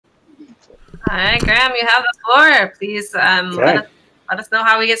All right, Graham, you have the floor. Please let us know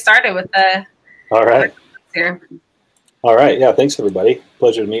how we get started with the. All right. Here. All right. Yeah. Thanks, everybody.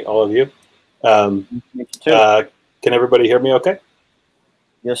 Pleasure to meet all of you. Can everybody hear me? Okay.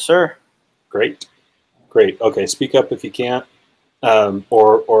 Yes, sir. Great. Great. Okay. Speak up if you can't,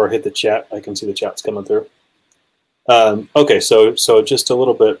 or hit the chat. I can see the chat's coming through. Okay. So just a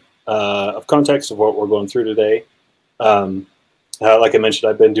little bit of context of what we're going through today. Like I mentioned,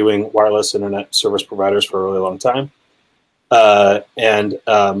 I've been doing wireless internet service providers for a really long time,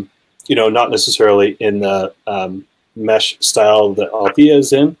 you know, not necessarily in the mesh style that Althea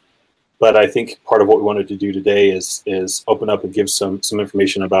is in, but I think part of what we wanted to do today is open up and give some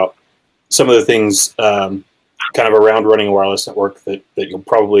information about some of the things kind of around running a wireless network that you'll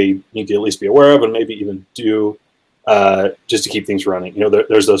probably need to at least be aware of and maybe even do just to keep things running. You know,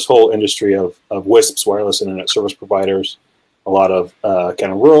 there's this whole industry of WISPs, wireless internet service providers, a lot of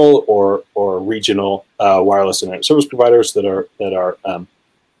kind of rural or regional wireless internet service providers that are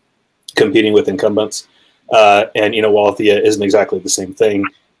competing with incumbents. And you know, while Althea isn't exactly the same thing,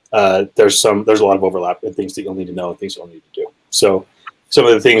 there's a lot of overlap in things that you'll need to know and things you'll need to do. So some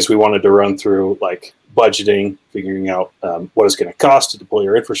of the things we wanted to run through, like budgeting, figuring out what it's going to cost to deploy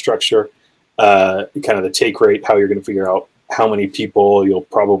your infrastructure, kind of the take rate, how you're going to figure out how many people you'll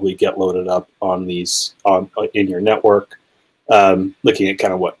probably get loaded up on these in your network, looking at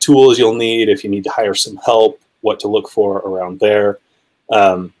kind of what tools you'll need if you need to hire some help, what to look for around there.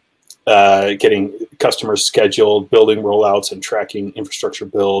 Getting customers scheduled, building rollouts and tracking infrastructure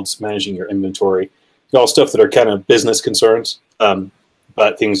builds, managing your inventory, all stuff that are kind of business concerns,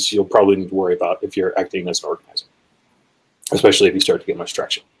 but things you'll probably need to worry about if you're acting as an organizer, especially if you start to get much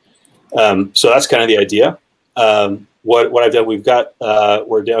traction. So that's kind of the idea. What I've done,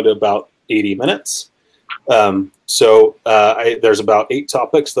 we're down to about 80 minutes. There's about 8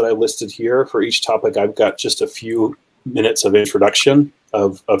 topics that I listed here. For each topic, I've got just a few minutes of introduction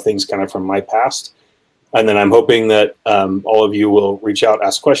of things kind of from my past. And then I'm hoping that all of you will reach out,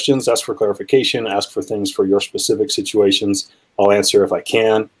 ask questions, ask for clarification, ask for things for your specific situations. I'll answer if I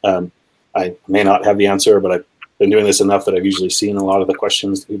can. I may not have the answer, but I've been doing this enough that I've usually seen a lot of the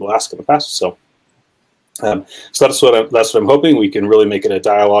questions that people ask in the past. So that's what I'm hoping. We can really make it a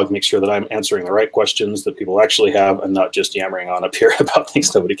dialogue, make sure that I'm answering the right questions that people actually have and not just yammering on up here about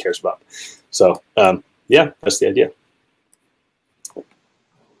things nobody cares about. So yeah, that's the idea.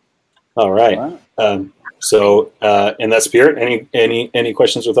 All right. In that spirit, any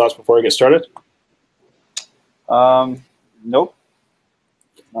questions or thoughts before I get started? Nope.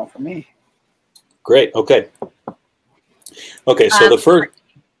 Not for me. Great. Okay. Okay. So the first.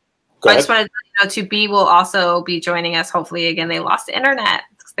 I just wanted to let you know, 2B will also be joining us. Hopefully, again, they lost the internet.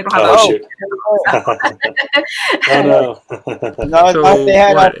 They don't have shoot. Oh no. No, so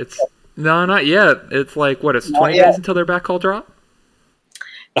what? No, not yet. It's like what? It's 20 days until their backhaul drop.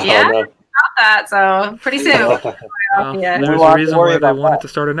 Yeah, no. about that. So pretty soon. Well, there's a reason why they wanted to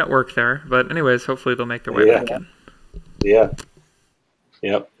start a network there. But anyways, hopefully they'll make their way back in. Yeah.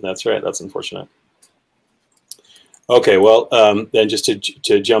 Yep, that's right. That's unfortunate. Okay, well, then just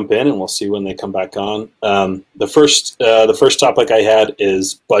to jump in, and we'll see when they come back on. The first topic I had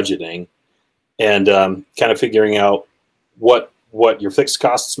is budgeting, and kind of figuring out what your fixed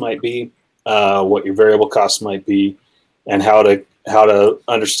costs might be, what your variable costs might be, and how to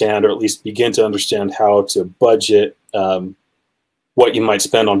understand, or at least begin to understand, how to budget what you might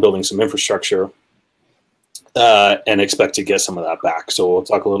spend on building some infrastructure and expect to get some of that back. So we'll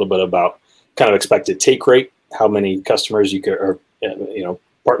talk a little bit about kind of expected take rate, how many customers you could, or you know,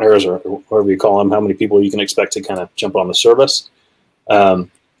 partners, or whatever you call them, how many people you can expect to kind of jump on the service, and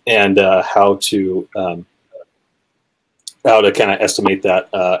how to kind of estimate that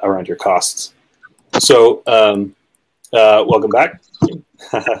around your costs. So welcome back.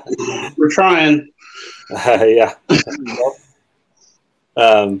 We're trying. Yeah.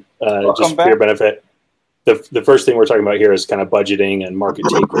 Just for your benefit, the first thing we're talking about here is kind of budgeting and market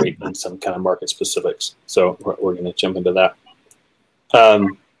take rate and some kind of market specifics. So we're going to jump into that.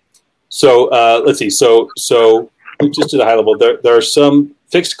 Let's see. So just at a high level, there are some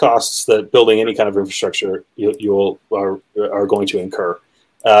fixed costs that building any kind of infrastructure are going to incur.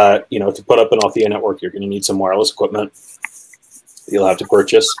 You know, to put up an Althea network, you're going to need some wireless equipment you'll have to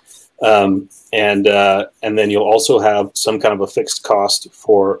purchase. And then you'll also have some kind of a fixed cost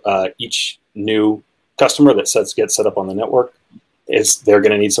for each new customer that gets set up on the network. They're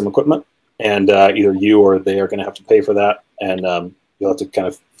going to need some equipment, and either you or they are going to have to pay for that. And you'll have to kind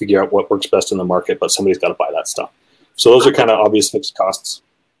of figure out what works best in the market, but somebody's got to buy that stuff. So those are kind of obvious fixed costs.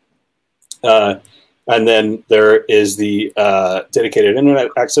 And then there is the dedicated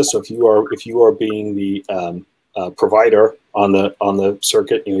internet access. So if you are being the provider on the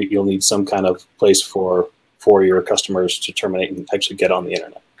circuit, you'll need some kind of place for your customers to terminate and actually get on the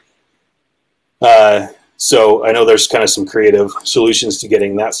internet. So I know there's kind of some creative solutions to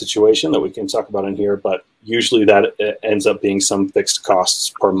getting that situation that we can talk about in here, but usually that ends up being some fixed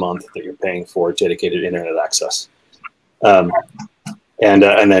costs per month that you're paying for dedicated internet access. And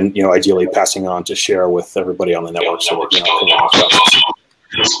then, ideally passing on to share with everybody on the network so that,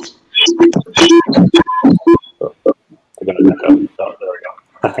 I got an echo. Oh, there we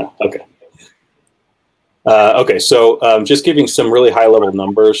go. Okay. Okay, so just giving some really high-level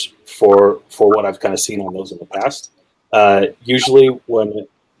numbers for what I've kind of seen on those in the past. Usually when,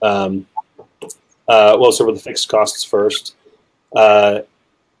 well, so with the fixed costs first.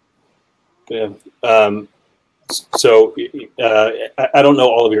 So I don't know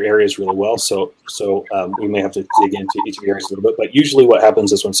all of your areas really well, so we may have to dig into each of your areas a little bit. But usually what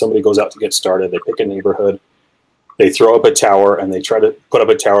happens is when somebody goes out to get started, they pick a neighborhood, they throw up a tower, and they try to put up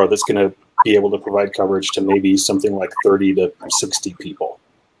a tower that's going to be able to provide coverage to maybe something like 30 to 60 people.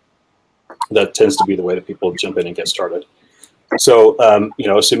 That tends to be the way that people jump in and get started. So,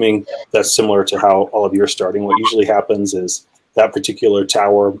 assuming that's similar to how all of you are starting, what usually happens is that particular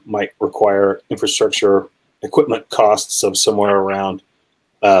tower might require infrastructure equipment costs of somewhere around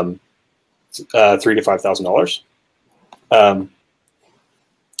 $3,000 to $5,000.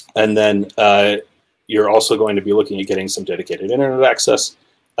 And then you're also going to be looking at getting some dedicated internet access.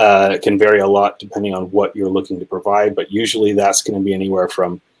 It can vary a lot depending on what you're looking to provide, but usually that's going to be anywhere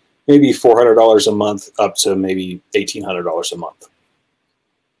from maybe $400 a month up to maybe $1,800 a month.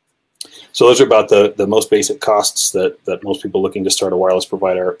 So those are about the most basic costs that most people looking to start a wireless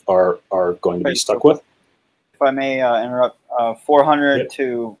provider are going to be stuck with. If I may interrupt, 400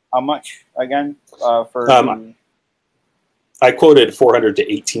 to how much again? I quoted 400 to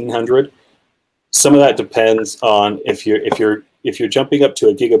 1,800. Some of that depends on if you're jumping up to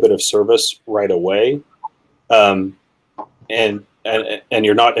a gigabit of service right away, and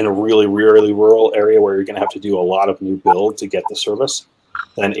you're not in a really rural area where you're going to have to do a lot of new build to get the service,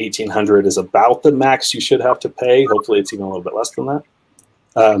 then 1,800 is about the max you should have to pay. Hopefully, it's even a little bit less than that.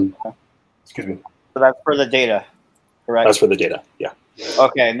 Excuse me. So that's for the data, correct? That's for the data. Yeah.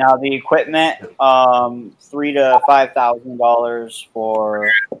 Okay. Now the equipment, $3,000 to $5,000 for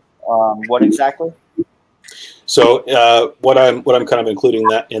what exactly? So what I'm kind of including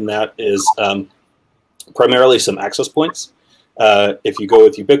in that is primarily some access points. If you go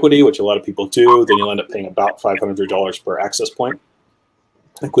with Ubiquiti, which a lot of people do, then you'll end up paying about $500 per access point,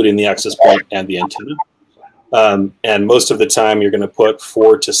 including the access point and the antenna. And most of the time, you're going to put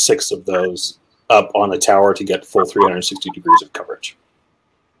 4 to 6 of those up on a tower to get full 360 degrees of coverage.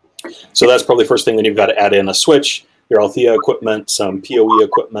 So that's probably the first thing. Then you've got to add in a switch, your Althea equipment, some PoE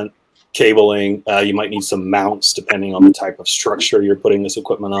equipment, cabling. You might need some mounts depending on the type of structure you're putting this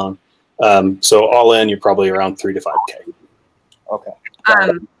equipment on. So all in, you're probably around 3 to 5K. Okay.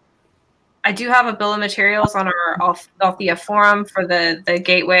 I do have a bill of materials on our Althea forum for the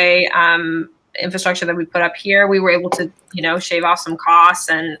gateway infrastructure that we put up here. We were able to, shave off some costs,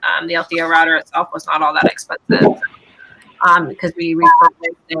 and the Althea router itself was not all that expensive because we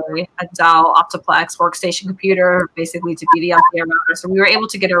repurposed a Dell Optiplex workstation computer basically to be the Althea router. So we were able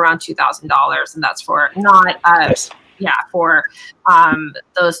to get around $2,000, and that's for not for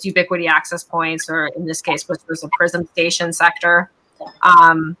those Ubiquiti access points, or in this case, which was a Prism station sector.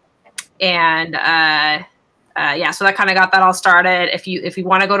 So that kind of got that all started. If you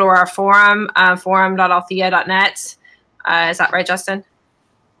want to go to our forum, forum.althea.net, is that right, Justin?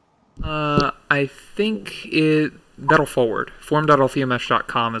 I think that'll forward.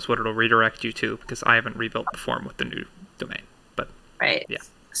 Forum.altheamesh.com is what it'll redirect you to, because I haven't rebuilt the forum with the new domain. But right. Yeah.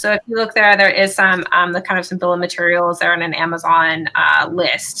 So if you look there is some some bill of materials there in an Amazon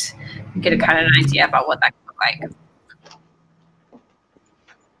list. You get a kind of an idea about what that could look like.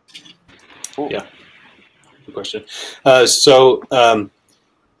 Cool. Yeah. Good question.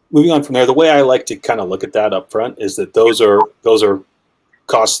 Moving on from there, the way I like to kind of look at that up front is that those are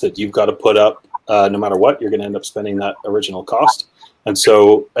costs that you've got to put up no matter what. You're going to end up spending that original cost. And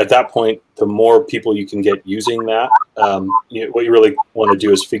so at that point, the more people you can get using that, what you really want to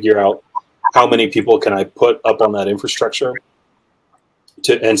do is figure out how many people can I put up on that infrastructure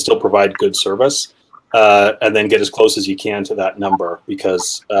and still provide good service. And then get as close as you can to that number,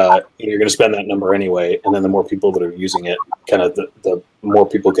 because you're going to spend that number anyway. And then the more people that are using it, kind of the more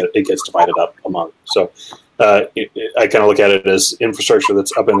people it gets divided up among. So I kind of look at it as infrastructure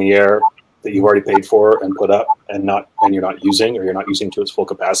that's up in the air. that you've already paid for and put up and you're not using, or you're not using to its full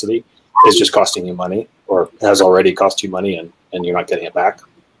capacity, is just costing you money, or has already cost you money, and you're not getting it back.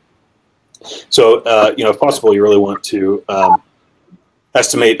 So, if possible, you really want to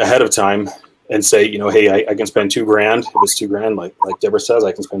estimate ahead of time and say, hey, I can spend $2,000. If it's $2,000, like Deborah says,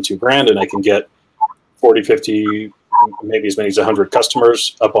 I can spend $2,000 and I can get 40, 50, maybe as many as 100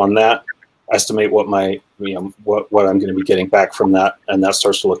 customers up on that. Estimate what what I'm going to be getting back from that, and that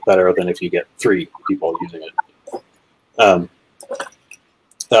starts to look better than if you get 3 people using it.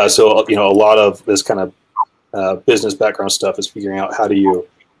 So a lot of this kind of business background stuff is figuring out how do you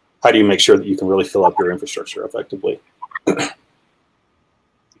make sure that you can really fill up your infrastructure effectively.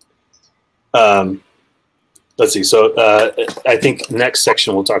 Let's see. So I think next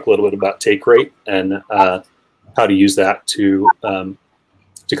section we'll talk a little bit about take rate and how to use that to kind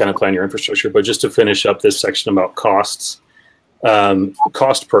of plan your infrastructure. But just to finish up this section about costs,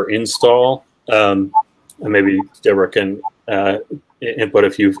 cost per install, and maybe Deborah can input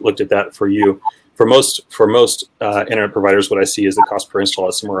if you've looked at that for you. For most internet providers, what I see is the cost per install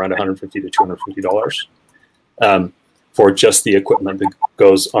is somewhere around $150 to $250 for just the equipment that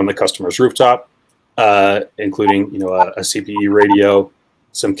goes on the customer's rooftop, including a CPE radio,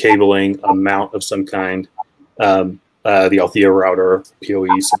 some cabling, a mount of some kind, the Althea router,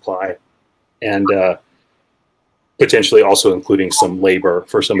 PoE supply, and potentially also including some labor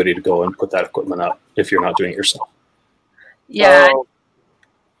for somebody to go and put that equipment up if you're not doing it yourself. Yeah. So,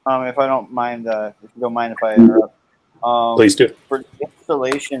 if I don't mind, if you don't mind if I interrupt, Please do. For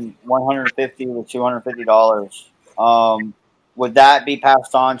installation, $150 to $250. Would that be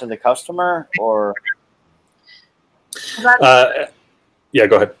passed on to the customer, or? Yeah,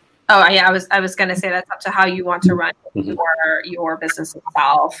 go ahead. Oh, yeah, I was going to say that's up to how you want to run your business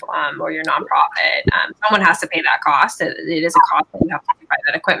itself, or your nonprofit. Someone has to pay that cost. It is a cost that you have to buy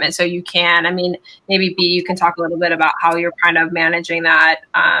that equipment. So you can, maybe B, you can talk a little bit about how you're kind of managing that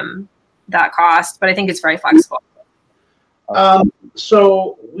that cost, but I think it's very flexible.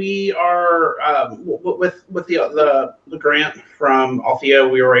 So we are with the grant from Althea,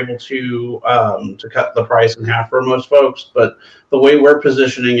 we were able to cut the price in half for most folks. But the way we're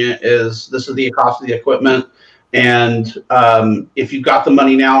positioning it is this is the cost of the equipment, and if you've got the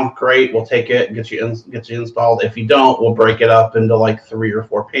money now, great, we'll take it and get you installed. If you don't, we'll break it up into like 3 or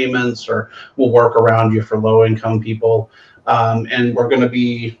 4 payments, or we'll work around you for low income people. And we're going to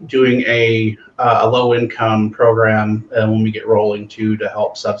be doing a low-income program when we get rolling to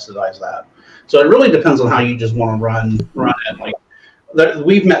help subsidize that. So it really depends on how you just want to run it. Like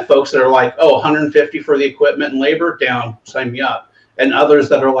we've met folks that are like, oh, $150 for the equipment and labor, down, sign me up. And others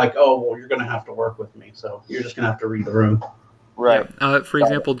that are like, oh, well, you're going to have to work with me, so you're just going to have to read the room. Right. For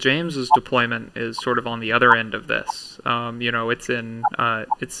example, James's deployment is sort of on the other end of this. It's in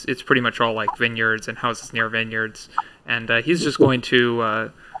it's pretty much all like vineyards and houses near vineyards, and he's just going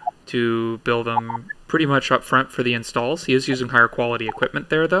to build them pretty much up front for the installs. He is using higher quality equipment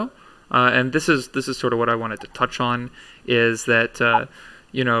there, though, and this is sort of what I wanted to touch on, is that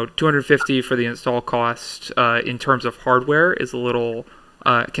 $250 for the install cost in terms of hardware is a little.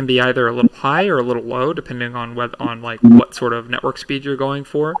 Can be either a little high or a little low, depending on what sort of network speed you're going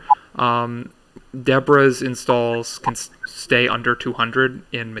for. Deborah's installs can stay under 200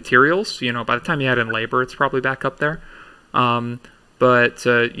 in materials. By the time you add in labor, it's probably back up there. But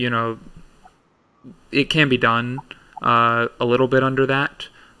it can be done a little bit under that.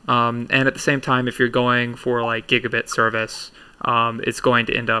 And at the same time, if you're going for like gigabit service, it's going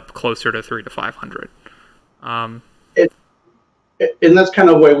to end up closer to 300 to 500. And that's kind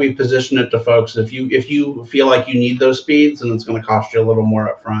of the way we position it to folks. If you feel like you need those speeds, then it's going to cost you a little more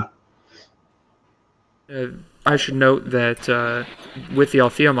up front. I should note that with the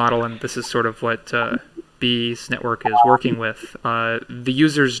Althea model, and this is sort of what B's network is working with, the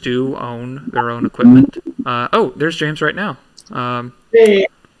users do own their own equipment. Oh, there's James right now. Hey.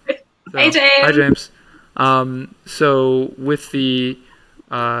 Hey, James. Hi, James. So with the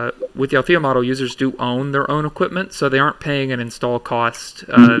Althea model, users do own their own equipment, so they aren't paying an install cost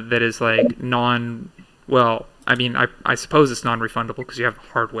that is like I suppose it's non-refundable because you have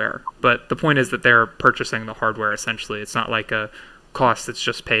hardware, but the point is that they're purchasing the hardware essentially. It's not like a cost that's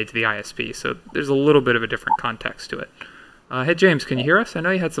just paid to the ISP, so there's a little bit of a different context to it. Hey, James, can you hear us? I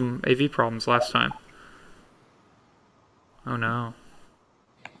know you had some AV problems last time. Oh, no.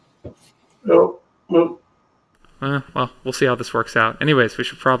 Oh. Well, we'll see how this works out. Anyways, we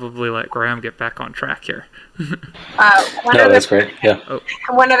should probably let Graham get back on track here. That's great. Yeah. Oh.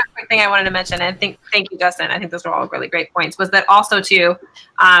 One other quick thing I wanted to mention, and thank you, Justin. I think those are all really great points. Was that also too?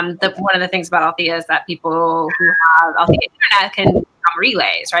 One of the things about Althea is that people who have Althea Internet can become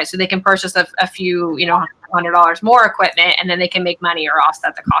relays, right? So they can purchase a few, $100 more equipment, and then they can make money or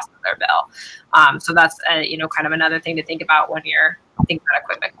offset the cost of their bill. So that's kind of another thing to think about when you're thinking about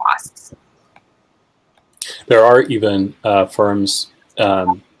equipment costs. There are even firms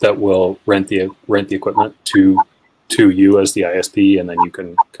that will rent the equipment to you as the ISP, and then you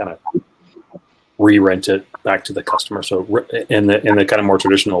can kind of re-rent it back to the customer. So in the kind of more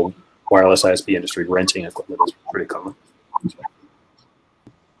traditional wireless ISP industry, renting equipment is pretty common.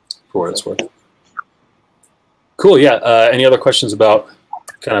 For what it's worth. Cool. Yeah. Any other questions about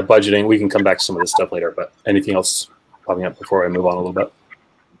kind of budgeting? We can come back to some of this stuff later, but anything else popping up before I move on a little bit?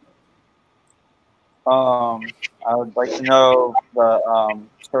 I would like to know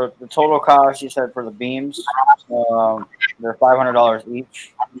for the total cost you said for the beams. They're $500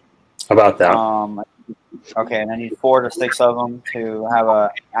 each. About that. Okay, and I need 4 to 6 of them to have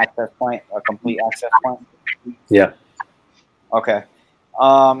a complete access point. Yeah. Okay.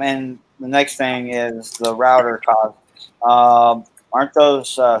 And the next thing is the router costs. Aren't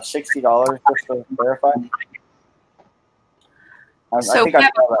those $60 just to verify? I think I saw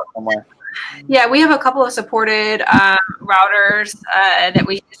that somewhere. Yeah, we have a couple of supported routers that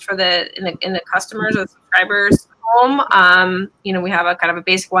we use for in the customers or subscribers home. We have a kind of a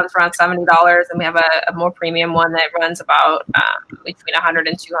basic one for around $70, and we have a more premium one that runs about between $100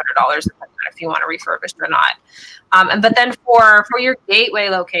 and $200, depending on if you want to refurbish or not. But then for your gateway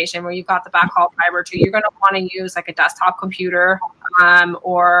location where you've got the backhaul fiber to, you're going to want to use like a desktop computer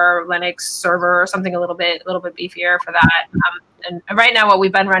or Linux server or something a little bit beefier for that. And right now, what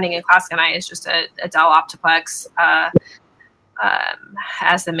we've been running in Classic NI is just a Dell Optiplex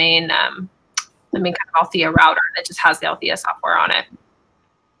as the main kind of Althea router that just has the Althea software on it.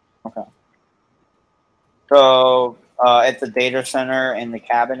 Okay. So at the data center in the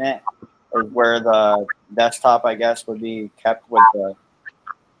cabinet is where the desktop, I guess, would be kept with the,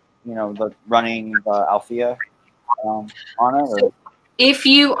 the running the Althea on it. Or? If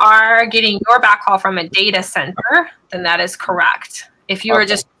you are getting your backhaul from a data center, then that is correct. If you are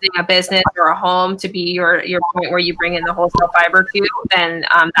just using a business or a home to be your point where you bring in the wholesale fiber to, then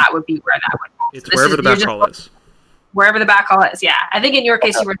that would be where that would be. It's so wherever the backhaul is. Wherever the backhaul is, yeah. I think in your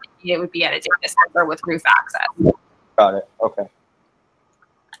case, you were thinking it would be at a data center with roof access. Got it. Okay.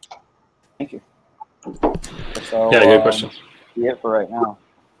 Thank you. So, yeah, good question. That's it for right now.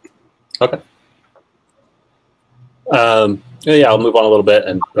 Okay. Yeah, I'll move on a little bit,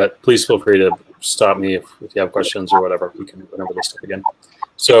 but please feel free to stop me if you have questions or whatever. We can run over this stuff again.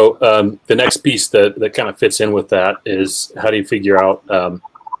 So the next piece that kind of fits in with that is how do you figure out,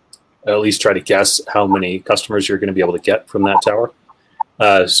 at least try to guess how many customers you're going to be able to get from that tower.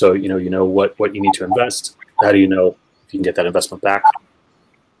 So you know what you need to invest. How do you know if you can get that investment back?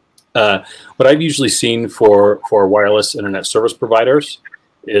 What I've usually seen for wireless internet service providers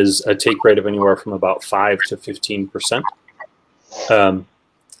is a take rate of anywhere from about 5 to 15%.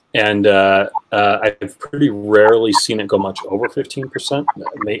 And I've pretty rarely seen it go much over 15%,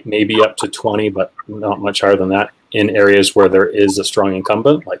 maybe up to 20, but not much higher than that in areas where there is a strong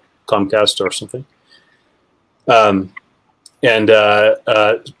incumbent, like Comcast or something. But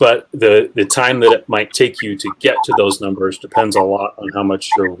the time that it might take you to get to those numbers depends a lot on how much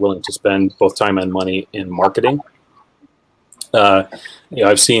you're willing to spend both time and money in marketing.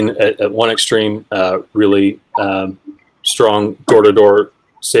 I've seen at one extreme really strong door-to-door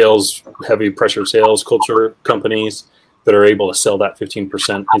sales, heavy pressure sales culture companies that are able to sell that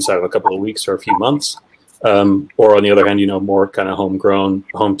 15% inside of a couple of weeks or a few months. Or on the other hand, more kind of homegrown,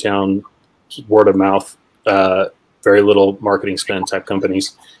 hometown, word of mouth, very little marketing spend type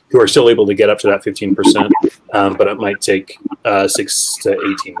companies who are still able to get up to that 15%, but it might take 6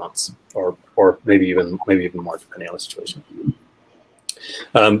 to 18 months or maybe even more depending on the situation.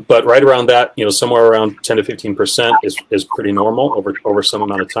 But right around that, somewhere around 10 to 15% is pretty normal over some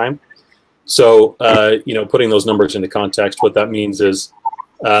amount of time. So, putting those numbers into context, what that means is,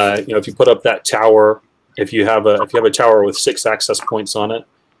 if you put up that tower, if you have a tower with 6 access points on it,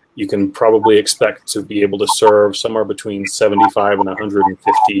 you can probably expect to be able to serve somewhere between 75 and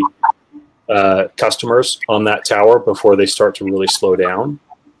 150 customers on that tower before they start to really slow down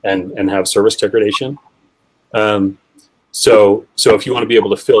and have service degradation. So if you want to be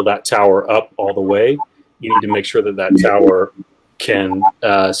able to fill that tower up all the way, you need to make sure that tower can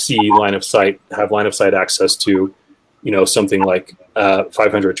see line of sight, have line of sight access to, something like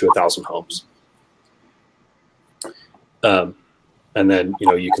 500 to 1,000 homes. And then,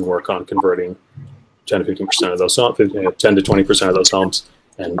 you can work on converting 10 to 15% of those homes, 10 to 20% of those homes,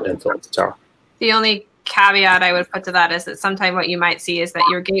 and fill up the tower. The only caveat I would put to that is that sometimes what you might see is that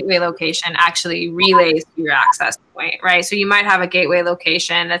your gateway location actually relays to your access point, right? So you might have a gateway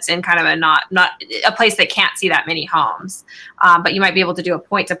location that's in kind of a not a place that can't see that many homes, but you might be able to do a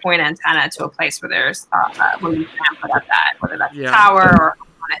point-to-point antenna to a place where there's where you can put up that, whether that's a tower or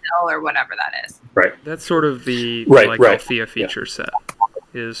on a hill or whatever that is. Right. That's sort of the Althea feature set.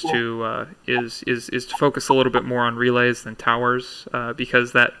 Is to focus a little bit more on relays than towers,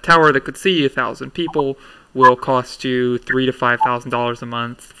 because that tower that could see 1,000 people will cost you $3,000 to $5,000 a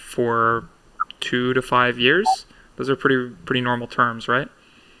month for 2 to 5 years. Those are pretty normal terms, right?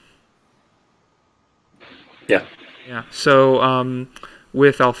 Yeah. Yeah. So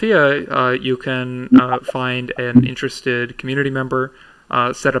with Althea, you can find an interested community member,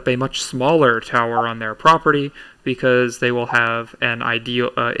 set up a much smaller tower on their property, because they will have an ideal,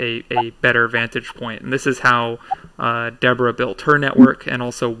 a better vantage point. And this is how Deborah built her network, and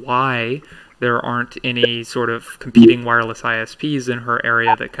also why there aren't any sort of competing wireless ISPs in her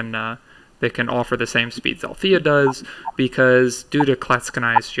area that can offer the same speeds Althea does, because due to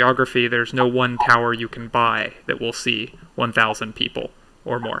Clatskani's geography, there's no one tower you can buy that will see 1,000 people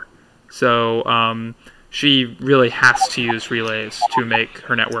or more. So she really has to use relays to make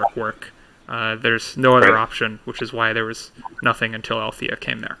her network work. There's no other option, which is why there was nothing until Althea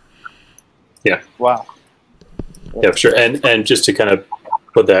came there. Yeah. Wow. Yeah, for sure. And just to kind of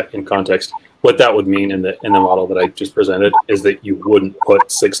put that in context, what that would mean in the model that I just presented is that you wouldn't put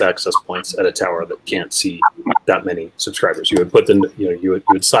 6 access points at a tower that can't see that many subscribers. You would put them, you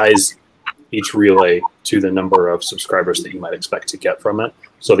would size each relay to the number of subscribers that you might expect to get from it,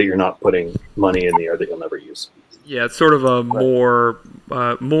 so that you're not putting money in the air that you'll never use. Yeah, it's sort of a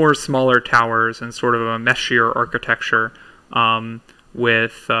more smaller towers and sort of a meshier architecture,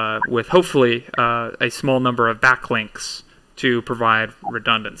 with hopefully a small number of backlinks to provide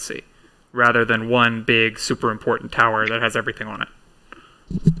redundancy, rather than one big super important tower that has everything on it.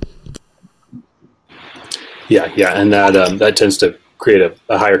 Yeah, and that tends to create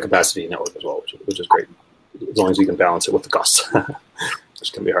a higher capacity network as well, which is great, as long as you can balance it with the costs,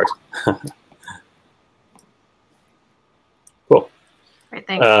 which can be hard. Cool. Great,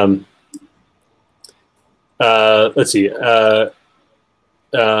 thanks. Let's see. As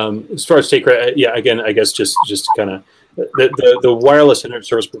far as take rate, yeah, again, I guess just to kind of the wireless internet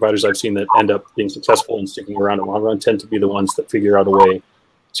service providers I've seen that end up being successful and sticking around in the long run tend to be the ones that figure out a way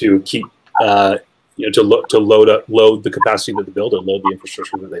to keep to load the capacity that they build, or load the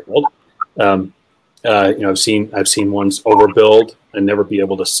infrastructure that they build. I've seen ones overbuild and never be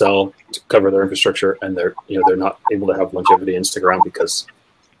able to sell to cover their infrastructure, and they're not able to have longevity and stick around because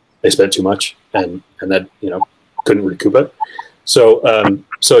they spent too much and that couldn't recoup it. So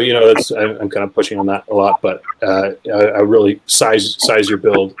that's, I'm kind of pushing on that a lot, but I really size your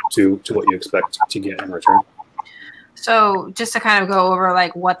build to what you expect to get in return. So just to kind of go over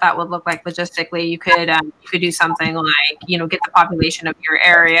like what that would look like logistically, you could do something like, get the population of your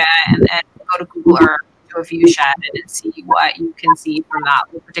area and then go to Google or do a view shed and see what you can see from that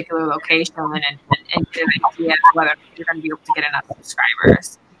particular location and get an idea of whether you're going to be able to get enough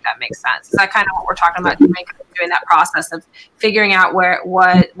subscribers. If that makes sense. Is that kind of what we're talking about doing that process of figuring out what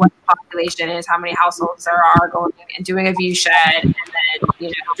the population is, how many households there are, going and doing a view shed, and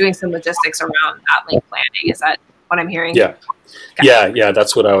then doing some logistics around that link planning? Is that what I'm hearing? Yeah. Okay. Yeah.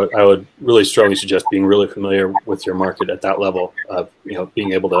 That's what I would really strongly suggest, being really familiar with your market at that level of,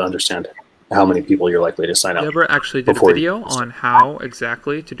 being able to understand how many people you're likely to sign up. Deborah actually did a video on how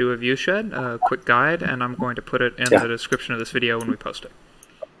exactly to do a view shed, a quick guide, and I'm going to put it in the description of this video when we post it.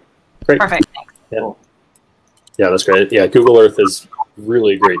 Great. Perfect. Thanks. Yeah, that's great. Yeah, Google Earth is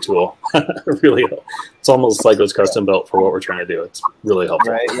really a great tool. Really, it's almost like it was custom built for what we're trying to do. It's really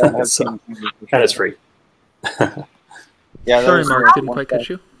helpful. Right. Yeah, and it's free. Yeah. Sorry, Mark, didn't quite catch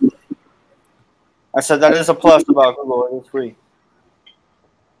you. I said that is a plus about Google. It is free.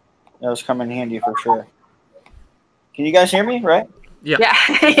 That was coming in handy for sure. Can you guys hear me? Right? Yeah.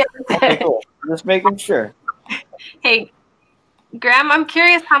 Okay, cool. Just making sure. Hey, Graham, I'm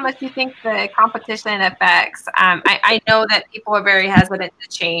curious how much you think the competition affects. I know that people are very hesitant to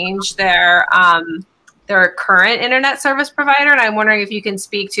change their current internet service provider, and I'm wondering if you can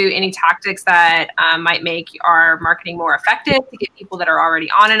speak to any tactics that might make our marketing more effective to get people that are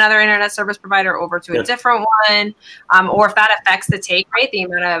already on another internet service provider over to a different one, or if that affects the take rate, the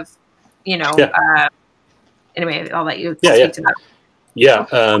amount of, anyway, I'll let you speak to that. Yeah,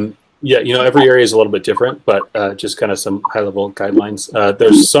 every area is a little bit different, but just kind of some high-level guidelines.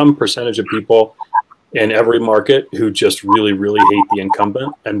 There's some percentage of people in every market who just really, really hate the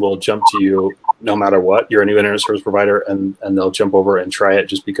incumbent and will jump to you no matter what. You're a new internet service provider, and they'll jump over and try it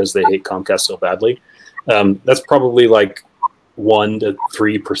just because they hate Comcast so badly. That's probably like 1 to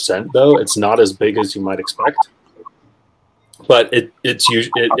 3%, though. It's not as big as you might expect, but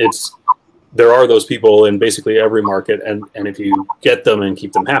it's there are those people in basically every market, and if you get them and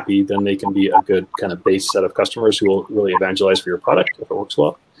keep them happy, then they can be a good kind of base set of customers who will really evangelize for your product if it works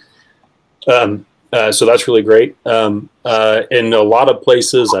well. So that's really great. In a lot of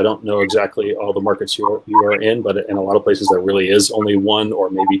places, I don't know exactly all the markets you are in, but in a lot of places there really is only 1 or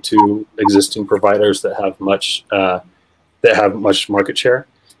maybe 2 existing providers that have much market share.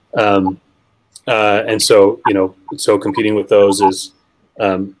 And so, so competing with those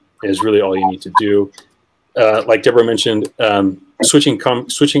is really all you need to do. Like Deborah mentioned, switching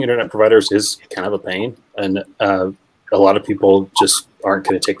internet providers is kind of a pain, and a lot of people just aren't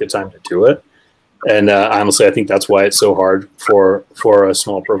going to take the time to do it. And honestly, I think that's why it's so hard for a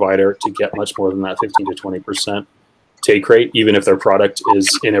small provider to get much more than that 15 to 20% take rate, even if their product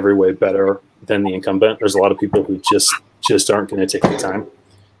is in every way better than the incumbent. There's a lot of people who just aren't going to take the time.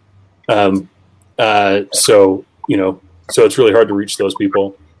 So it's really hard to reach those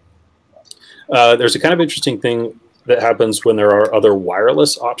people. There's a kind of interesting thing that happens when there are other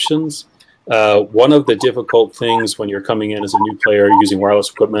wireless options. One of the difficult things when you're coming in as a new player using wireless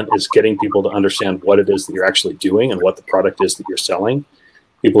equipment is getting people to understand what it is that you're actually doing and what the product is that you're selling.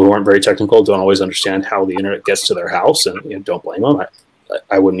 People who aren't very technical don't always understand how the internet gets to their house, and don't blame them.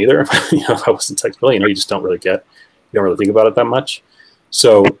 I wouldn't either. If I wasn't technical, you just don't really think about it that much.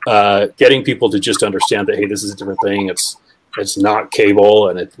 So getting people to just understand that, hey, this is a different thing. It's not cable,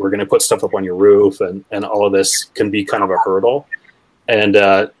 and we're going to put stuff up on your roof, and all of this can be kind of a hurdle. And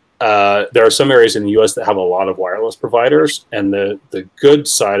there are some areas in the U.S. that have a lot of wireless providers, and the good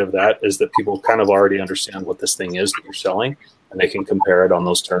side of that is that people kind of already understand what this thing is that you're selling, and they can compare it on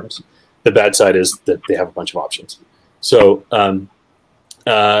those terms. The bad side is that they have a bunch of options. So,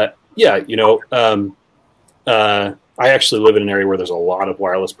 I actually live in an area where there's a lot of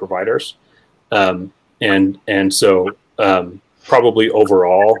wireless providers, and so probably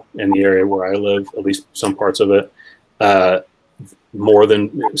overall in the area where I live, at least some parts of it, more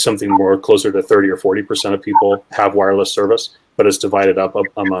closer to 30 or 40% of people have wireless service, but it's divided up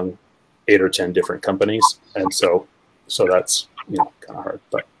among 8 or 10 different companies, and so that's kind of hard.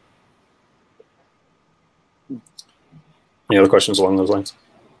 But any other questions along those lines?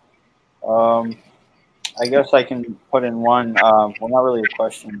 I guess I can put in one. Well, not really a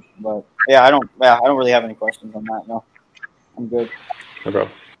question, but I don't really have any questions on that. No, I'm good. No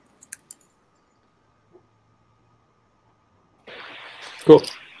problem. Cool.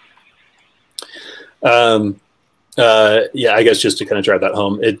 I guess just to kind of drive that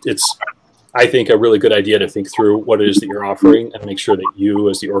home, it's I think a really good idea to think through what it is that you're offering and make sure that you,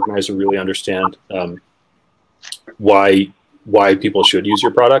 as the organizer, really understand why people should use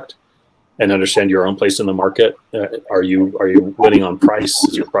your product, and understand your own place in the market. Are you winning on price?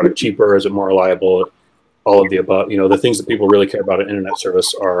 Is your product cheaper? Is it more reliable? All of the above. The things that people really care about in internet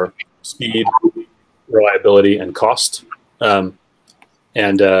service are speed, reliability, and cost.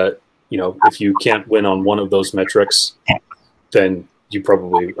 If you can't win on one of those metrics, then you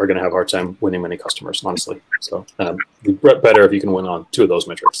probably are going to have a hard time winning many customers, honestly. So it'd be better if you can win on 2 of those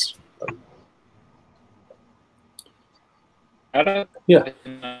metrics. Yeah.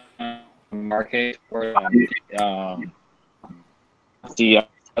 Market where the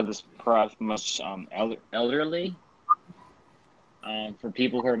this perhaps much elderly for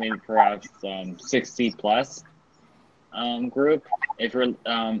people who are maybe perhaps 60 plus group. If you're in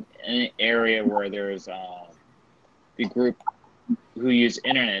an area where there's the group who uses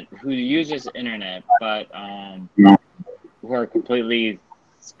internet but who are completely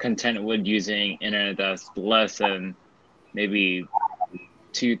content with using internet that's less than maybe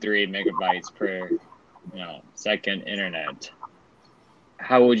 2-3 megabytes per second internet,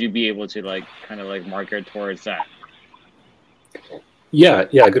 how would you be able to market towards that? Yeah,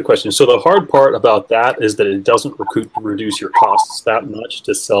 good question. So the hard part about that is that it doesn't reduce your costs that much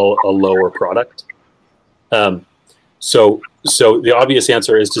to sell a lower product. So the obvious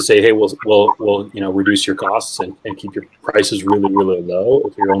answer is to say, hey, we'll reduce your costs and keep your prices really, really low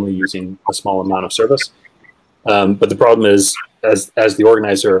if you're only using a small amount of service. But the problem is, as the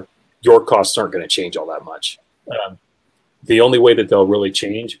organizer, your costs aren't going to change all that much. The only way that they'll really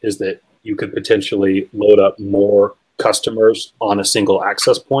change is that you could potentially load up more customers on a single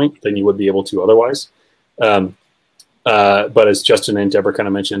access point than you would be able to otherwise. But as Justin and Deborah kind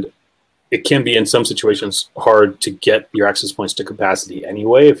of mentioned, it can be in some situations hard to get your access points to capacity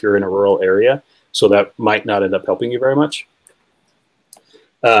anyway if you're in a rural area. So that might not end up helping you very much.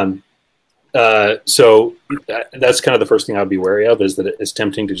 So that's kind of the first thing I'd be wary of, is that it's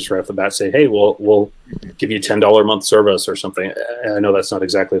tempting to just right off the bat say, hey, we'll give you $10 a month service or something. I know that's not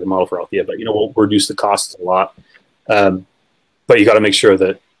exactly the model for Althea, but we'll reduce the costs a lot. But you got to make sure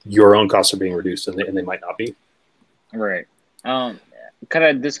that your own costs are being reduced, and they might not be. Right.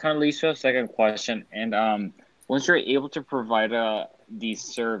 This kind of leads to a second question. And once you're able to provide the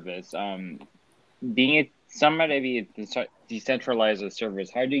service, being it somewhat maybe decentralized service,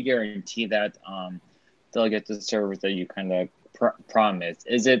 how do you guarantee that they'll get the service that you kind of promise?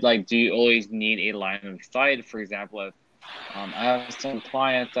 Is it like, do you always need a line of sight? For example, if I have some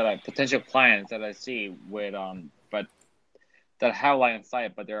potential clients that I see with but that have line of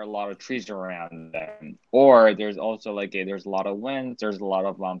sight, but there are a lot of trees around them, or there's also there's a lot of winds, there's a lot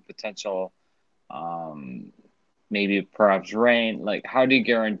of potential maybe perhaps rain. Like, how do you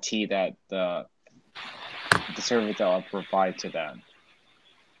guarantee that the service that I'll provide to them?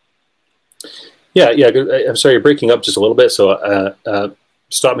 Yeah. I'm sorry, you're breaking up just a little bit. So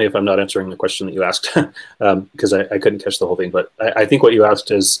stop me if I'm not answering the question that you asked, because I couldn't catch the whole thing. But I think what you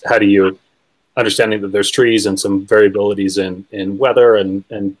asked is, how do you, understanding that there's trees and some variabilities in weather and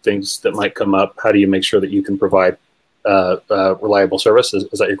things that might come up, how do you make sure that you can provide reliable service?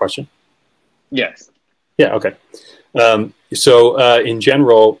 Is that your question? Yes. Yeah, okay. So in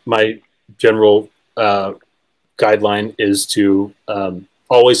general, my general guideline is to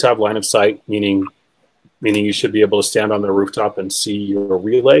always have line of sight, meaning you should be able to stand on the rooftop and see your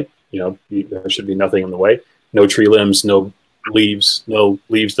relay. There should be nothing in the way. No tree limbs, no leaves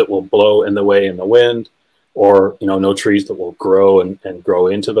that will blow in the way in the wind, or no trees that will grow and grow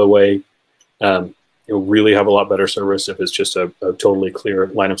into the way. You'll really have a lot better service if it's just a totally clear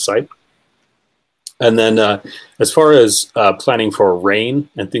line of sight. And then as far as planning for rain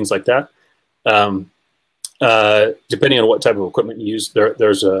and things like that, depending on what type of equipment you use,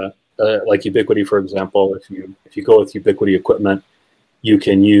 there's like Ubiquiti, for example. If you go with Ubiquiti equipment, you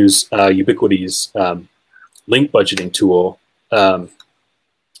can use Ubiquiti's link budgeting tool. I'm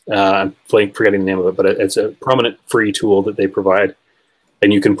forgetting the name of it, but it's a prominent free tool that they provide.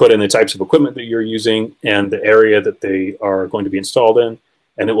 And you can put in the types of equipment that you're using and the area that they are going to be installed in,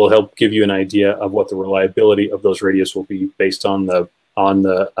 and it will help give you an idea of what the reliability of those radios will be based on the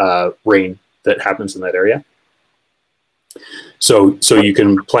rain that happens in that area. So you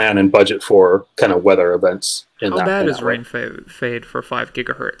can plan and budget for kind of weather events in that. How bad is rain fade for 5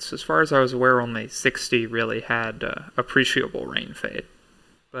 gigahertz? As far as I was aware, only 60 really had appreciable rain fade,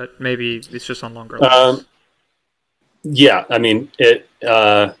 but maybe it's just on longer lines. Yeah, I mean if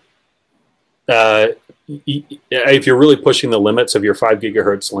you're really pushing the limits of your 5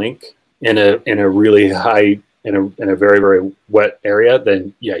 gigahertz link in a really high in a very, very wet area,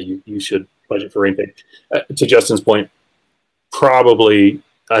 then yeah, you should budget for rain fade. To Justin's point, probably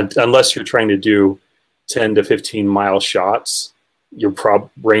unless you're trying to do 10 to 15 mile shots, your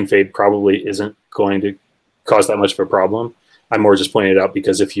rain fade probably isn't going to cause that much of a problem. I'm more just pointing it out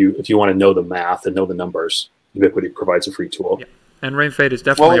because if you want to know the math and know the numbers, Ubiquiti provides a free tool. Yeah. And rain fade is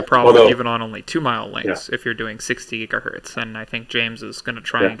definitely a problem even on only 2 mile links if you're doing 60 gigahertz. And I think James is going to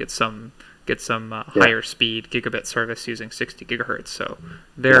try and get some higher speed gigabit service using 60 gigahertz. So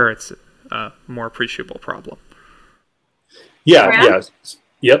it's a more appreciable problem. Yeah.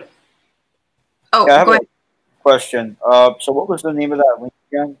 Yep. Oh, I have a question. So what was the name of that link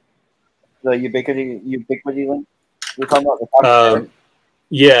again? The Ubiquiti link? You're talking about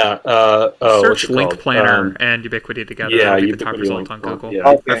the search Link Planner and Ubiquiti together. Yeah, Ubiquiti the top result on Google. Yeah.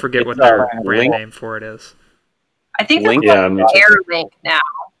 Okay. I forget what their brand name for it is. I think it's AirLink now.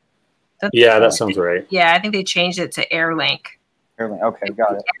 Yeah, that sounds right. Yeah, I think they changed it to AirLink. AirLink. Okay,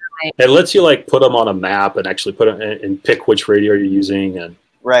 got it. It lets you put them on a map and actually put it and pick which radio you're using and.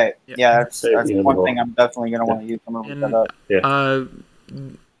 Right. Yeah, that's one thing I'm definitely going to want to use. I'm going to look that up.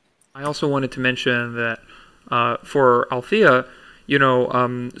 I also wanted to mention that for Althea,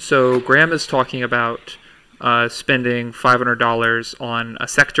 so Graham is talking about spending $500 on a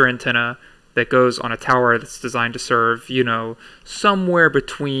sector antenna that goes on a tower that's designed to serve, somewhere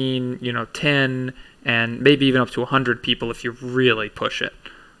between, 10 and maybe even up to 100 people if you really push it.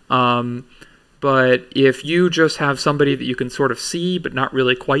 But if you just have somebody that you can sort of see but not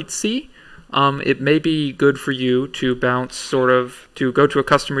really quite see, it may be good for you to to go to a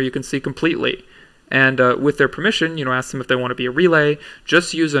customer you can see completely. And with their permission, ask them if they want to be a relay.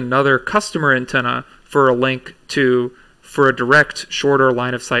 Just use another customer antenna for a direct, shorter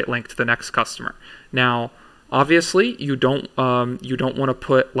line of sight link to the next customer. Now, obviously, you don't want to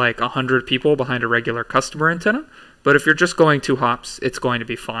put 100 people behind a regular customer antenna. But if you're just going 2 hops, it's going to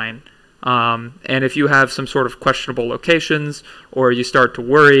be fine. And if you have some sort of questionable locations, or you start to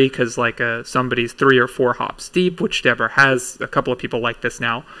worry because like somebody's 3 or 4 hops deep, which Deborah has a couple of people like this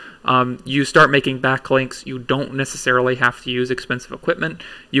now, you start making backlinks. You don't necessarily have to use expensive equipment.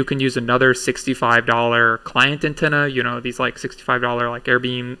 You can use another $65 client antenna, you know, these like $65 like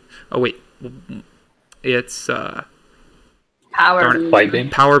AirBeam. Oh wait, it's Power beam. Light beam?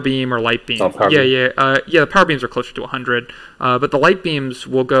 Power beam or light beam. Oh, power beam. The power beams are closer to 100, but the light beams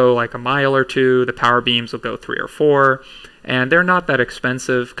will go like a mile or 2. The power beams will go 3 or 4, and they're not that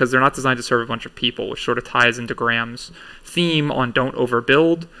expensive because they're not designed to serve a bunch of people, which sort of ties into Graham's theme on don't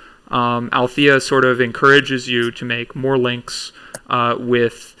overbuild. Althea sort of encourages you to make more links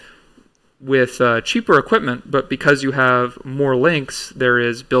with cheaper equipment, but because you have more links, there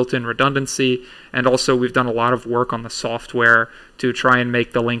is built-in redundancy, and also we've done a lot of work on the software to try and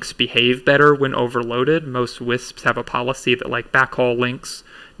make the links behave better when overloaded. Most WISPs have a policy that like backhaul links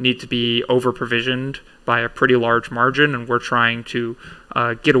need to be over-provisioned by a pretty large margin, and we're trying to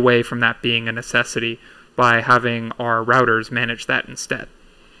get away from that being a necessity by having our routers manage that instead.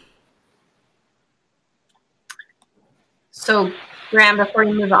 So, Graham, before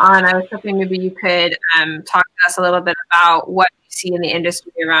you move on, I was hoping maybe you could talk to us a little bit about what you see in the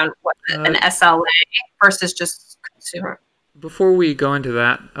industry around what an SLA versus just consumer. Before we go into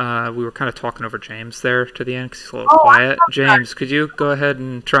that, we were kind of talking over James there to the end because he's a little quiet. James, could you go ahead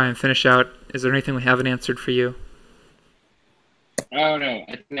and try and finish out? Is there anything we haven't answered for you? Oh, no.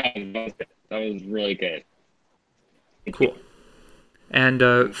 That was really good. Cool.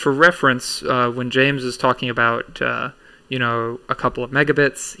 And for reference, when James is talking about you know, a couple of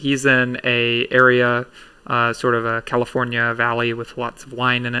megabits, he's in a area, sort of a California valley with lots of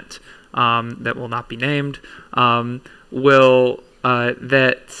line in it that will not be named. Well,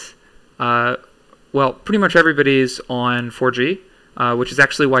 pretty much everybody's on 4G, which is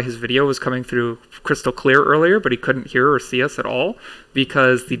actually why his video was coming through crystal clear earlier, but he couldn't hear or see us at all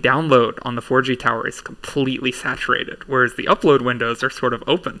because the download on the 4G tower is completely saturated, whereas the upload windows are sort of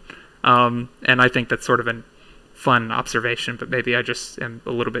open. And I think that's sort of a fun observation, but maybe I just am a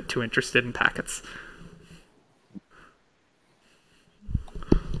little bit too interested in packets.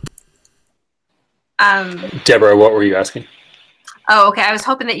 Deborah, what were you asking? Oh, okay. I was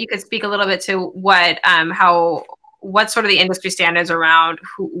hoping that you could speak a little bit to what sort of the industry standards around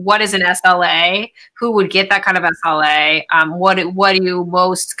what is an SLA, who would get that kind of SLA, what do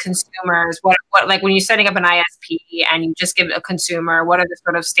most consumers, what like when you're setting up an ISP and you just give a consumer, what are the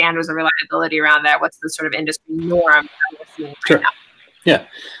sort of standards of reliability around that? What's the sort of industry norm that we're seeing right now?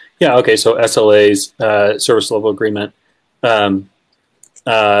 Yeah. Okay. So SLAs, service level agreement.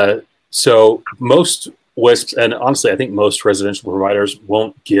 So most WISPs, and honestly, I think most residential providers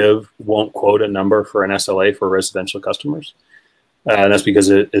won't quote a number for an SLA for residential customers. And that's because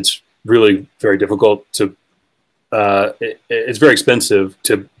it's really very difficult to, it's very expensive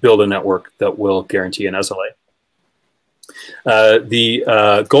to build a network that will guarantee an SLA.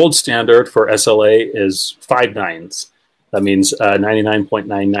 The gold standard for SLA is 5 nines. That means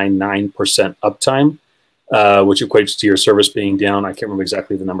 99.999% uptime. Which equates to your service being down. I can't remember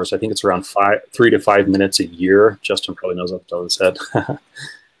exactly the numbers. I think it's around 3 to 5 minutes a year. Justin probably knows off the top of his head.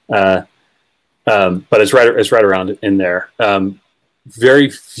 But it's right around in there. Very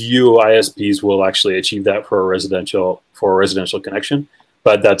few ISPs will actually achieve that for a residential connection.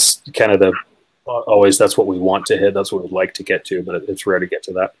 But that's kind of that's what we want to hit. That's what we'd like to get to. But it's rare to get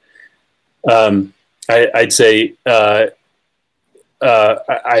to that. I'd say I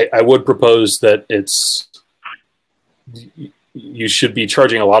would propose that you should be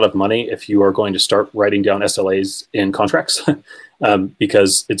charging a lot of money if you are going to start writing down SLAs in contracts,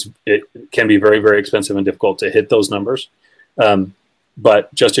 because it can be very, very expensive and difficult to hit those numbers.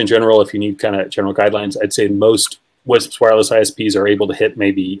 But just in general, if you need kind of general guidelines, I'd say most WISPs wireless ISPs are able to hit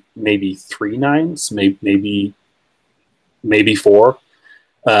maybe 3 nines, maybe 4.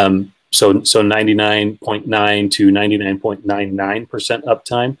 So 99.9 to 99.99%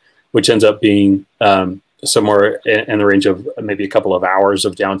 uptime, which ends up being somewhere in the range of maybe a couple of hours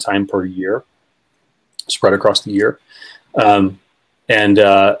of downtime per year, spread across the year. But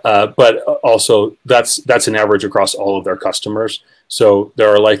also that's an average across all of their customers. So there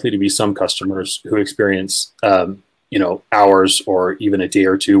are likely to be some customers who experience hours or even a day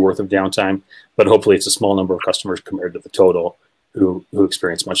or two worth of downtime, but hopefully it's a small number of customers compared to the total who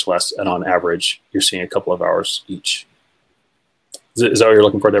experience much less, and on average, you're seeing a couple of hours each. Is that what you're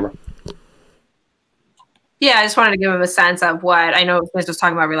looking for, Deborah? Yeah, I just wanted to give them a sense of what I know. Liz was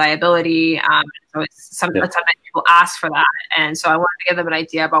talking about reliability. So it's sometimes people ask for that, and so I wanted to give them an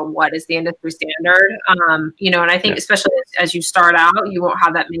idea about what is the industry standard. You know, and I think especially as you start out, you won't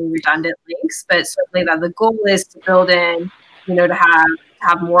have that many redundant links, but certainly that the goal is to build in, you know, to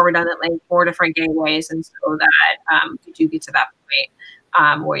have more redundant links, more different gateways, and so that you do get to that point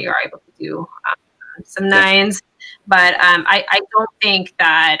where you are able to do some nines. But I don't think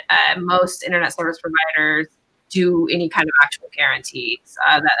that most internet service providers do any kind of actual guarantees.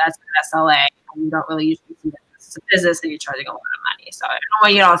 That's an SLA. And you don't really usually see that this is a business and you're charging a lot of money. So I don't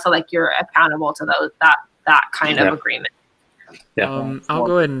want you to also like you're accountable to that kind of agreement. Yeah. I'll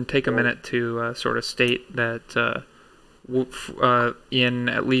go ahead and take a minute to sort of state that in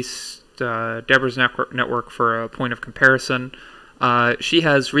at least Deborah's network for a point of comparison, she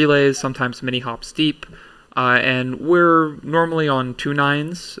has relays, sometimes mini hops deep. And we're normally on 2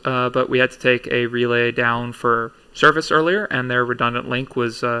 nines, but we had to take a relay down for service earlier, and their redundant link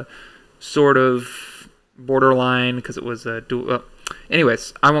was sort of borderline because it was a dual.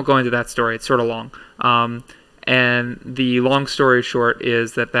 Anyways, I won't go into that story. It's sort of long. And the long story short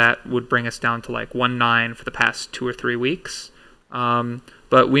is that would bring us down to like 1.9 for the past 2 or 3 weeks.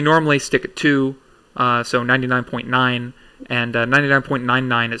 But we normally stick at 2, so 99.9, and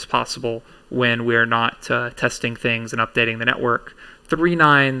 99.99 is possible when we're not testing things and updating the network. 3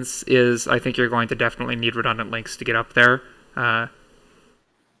 nines is, I think you're going to definitely need redundant links to get up there.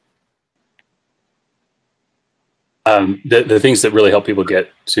 The things that really help people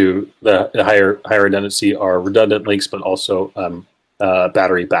get to the higher redundancy are redundant links, but also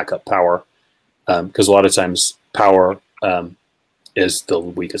battery backup power, because a lot of times power is the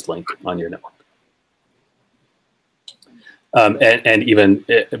weakest link on your network. And even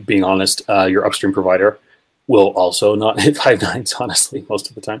being honest, your upstream provider will also not hit 5 nines, honestly, most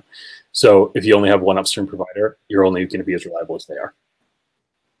of the time. So if you only have one upstream provider, you're only going to be as reliable as they are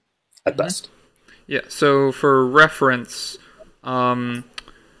at best. Yeah, so for reference, 2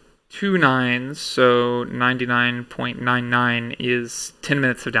 nines, so 99.99 is 10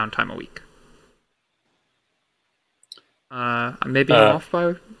 minutes of downtime a week. Maybe I'm off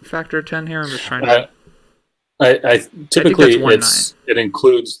by a factor of 10 here. I'm just trying to... I typically it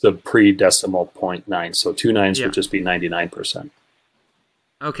includes the pre-decimal 0.9, so 2 nines would just be 99%.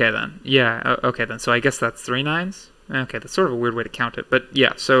 Okay then, yeah. Okay then, so I guess that's 3 nines. Okay, that's sort of a weird way to count it, but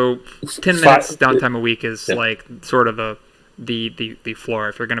yeah. So 10 minutes downtime a week is like sort of the floor.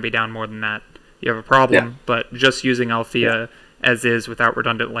 If you're going to be down more than that, you have a problem. Yeah. But just using Althea as is without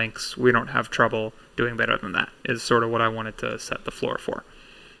redundant links, we don't have trouble doing better than that. Is sort of what I wanted to set the floor for.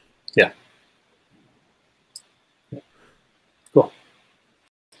 Yeah. Cool.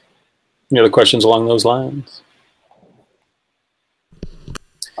 Any other questions along those lines?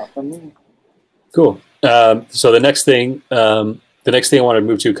 Cool. So the next thing I want to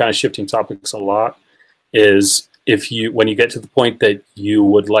move to, kind of shifting topics a lot, is when you get to the point that you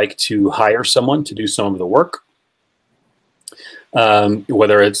would like to hire someone to do some of the work,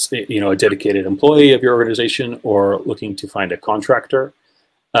 whether it's a dedicated employee of your organization or looking to find a contractor.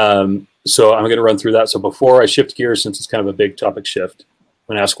 So I'm going to run through that. So before I shift gears, since it's kind of a big topic shift,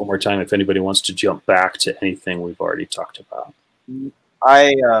 I'm going to ask one more time if anybody wants to jump back to anything we've already talked about.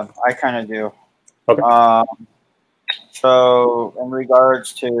 I kind of do. Okay. So in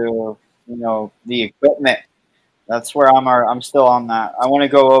regards to the equipment, that's where I'm still on that. I want to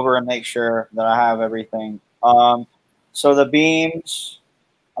go over and make sure that I have everything. So the beams,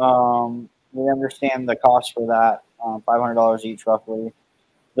 we understand the cost for that, $500 each roughly.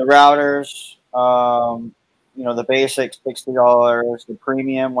 The routers, the basics, $60. The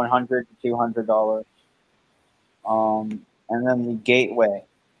premium, $100 to $200. And then the gateway.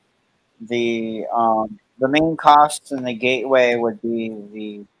 The main costs in the gateway would be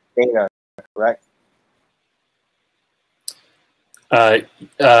the data, correct?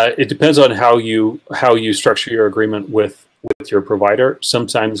 It depends on how you structure your agreement with your provider.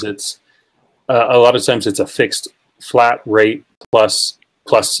 Sometimes it's a lot of times it's a fixed flat rate plus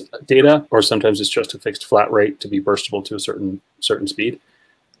data, or sometimes it's just a fixed flat rate to be burstable to a certain speed.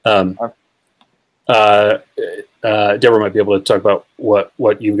 Deborah might be able to talk about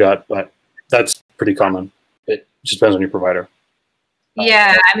what you've got, but that's pretty common. It just depends on your provider.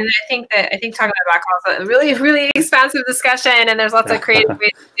 Yeah, I mean, I think talking about backhauls is a really, really expansive discussion, and there's lots of creative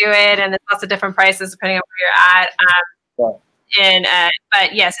ways to do it, and there's lots of different prices depending on where you're at.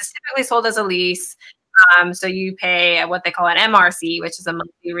 But yes, it's typically sold as a lease. So you pay what they call an MRC, which is a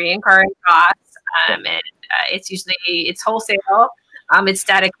monthly recurring cost, and it's wholesale. It's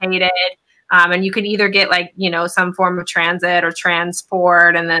dedicated. And you can either get like, some form of transit or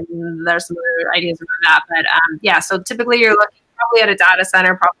transport, and then there's some other ideas around that. But yeah, so typically you're looking probably at a data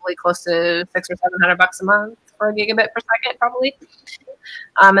center, probably close to $600 or $700 a month for a gigabit per second, probably.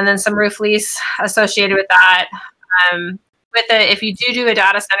 And then some roof lease associated with that. If you do a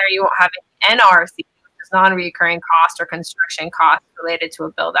data center, you won't have an NRC, which is non-recurring cost or construction costs related to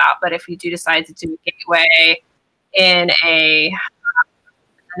a build out. But if you do decide to do a gateway in a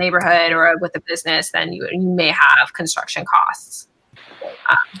neighborhood or with a business, then you may have construction costs.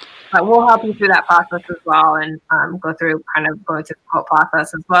 But we'll help you through that process as well, and go through the quote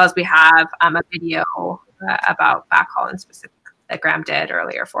process, as well as we have a video about backhauling specific that Graham did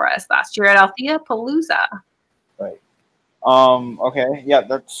earlier for us last year at Althea Palooza. Right. Okay. Yeah,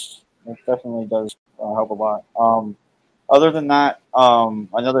 that definitely does help a lot. Other than that,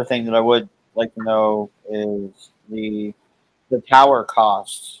 another thing that I would like to know is the tower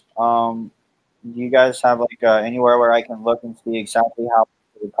costs. Do you guys have like anywhere where I can look and see exactly how much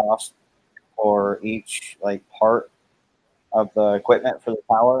it would cost for each part of the equipment for the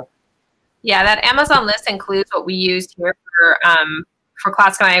tower? Yeah, that Amazon list includes what we used here for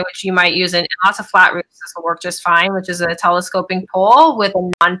Classic & I, which you might use in lots of flat roofs. This will work just fine, which is a telescoping pole with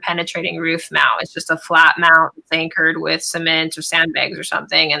a non-penetrating roof mount. It's just a flat mount that's anchored with cement or sandbags or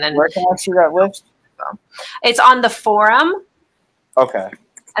something. And then where can I see that list? It's on the forum. Okay.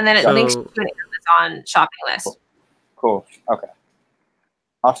 And then it links to an Amazon shopping list. Cool. Okay.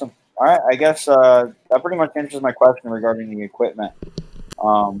 Awesome. All right. I guess that pretty much answers my question regarding the equipment.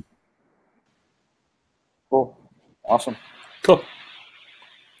 Cool. Awesome. Cool.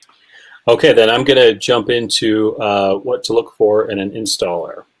 Okay, then I'm going to jump into what to look for in an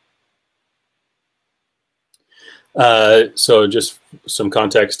installer. So just some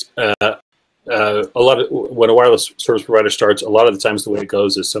context. When a wireless service provider starts, a lot of the times the way it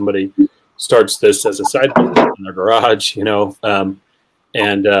goes is somebody starts this as a side business in their garage,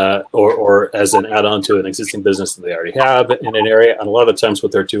 or as an add-on to an existing business that they already have in an area. And a lot of the times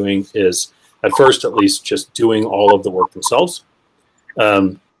what they're doing is, at first at least, just doing all of the work themselves,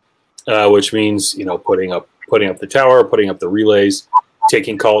 which means putting up the tower, putting up the relays,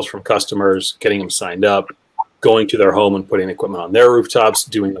 taking calls from customers, getting them signed up, going to their home and putting equipment on their rooftops,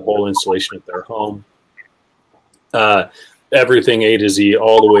 doing the whole installation at their home, everything A to Z,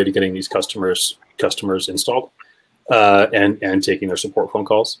 all the way to getting these customers installed, and taking their support phone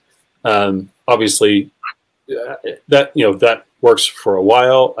calls. Obviously, that works for a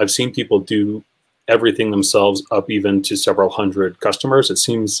while. I've seen people do everything themselves, up even to several hundred customers. It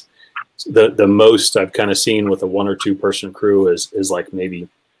seems the most I've kind of seen with a 1 or 2 person crew is like maybe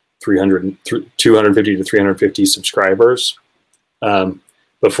 250 to 350 subscribers,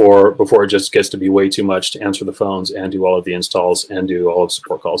 before it just gets to be way too much to answer the phones and do all of the installs and do all of the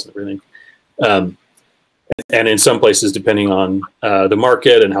support calls and everything. And in some places, depending on the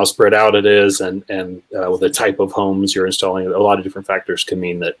market and how spread out it is, and the type of homes you're installing, a lot of different factors can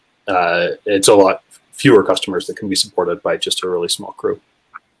mean that it's a lot fewer customers that can be supported by just a really small crew.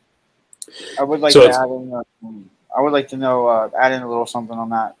 I would like to add in. I would like to know, add in a little something on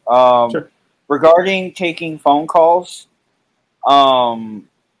that. Sure. Regarding taking phone calls, the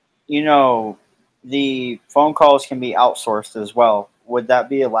phone calls can be outsourced as well. Would that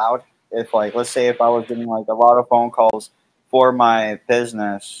be allowed? If let's say if I was getting a lot of phone calls for my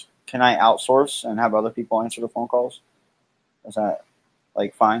business, can I outsource and have other people answer the phone calls? Is that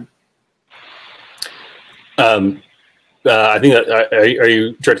fine? I think that, are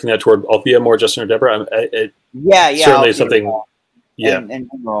you directing that toward Althea more, Justin or Deborah? Yeah. Certainly Althea, something. Yeah. In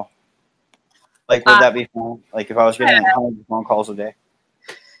general. Would that be fine? If I was getting hundreds of phone calls a day?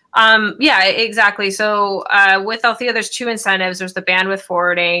 Yeah, exactly. So with Althea, there's 2 incentives. There's the bandwidth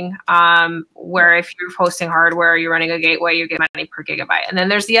forwarding, where if you're hosting hardware, you're running a gateway, you get money per gigabyte. And then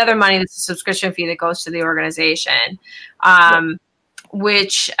there's the other money, that's a subscription fee that goes to the organization,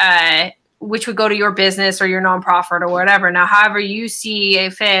 which would go to your business or your nonprofit or whatever. Now, however you see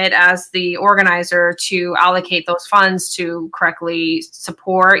fit as the organizer to allocate those funds to correctly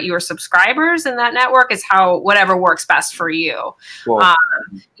support your subscribers in that network is whatever works best for you. Cool.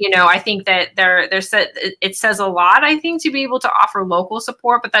 I think that it says a lot, I think, to be able to offer local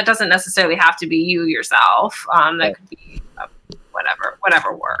support, but that doesn't necessarily have to be you yourself. That could be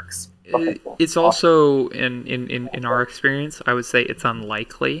whatever works. It's also in our experience, I would say it's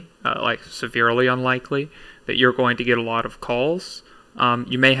unlikely, severely unlikely, that you're going to get a lot of calls.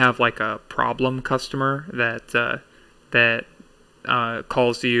 You may have a problem customer that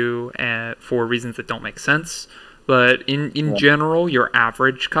calls you for reasons that don't make sense. But in general, your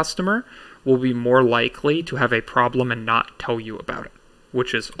average customer will be more likely to have a problem and not tell you about it.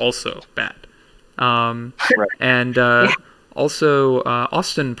 which is also bad. And Yeah. also,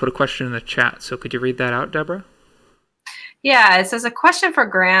 Austin put a question in the chat, so could you read that out, Deborah? Yeah, it says a question for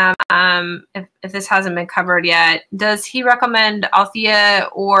Graham. If this hasn't been covered yet, does he recommend Althea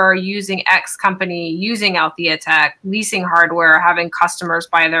or using X company using Althea Tech, leasing hardware, having customers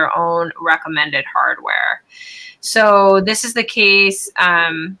buy their own recommended hardware? So this is the case.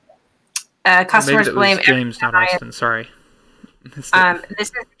 Customers blame James, not Austin. Sorry. This is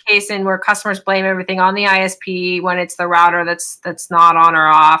the case in where customers blame everything on the ISP when it's the router that's not on or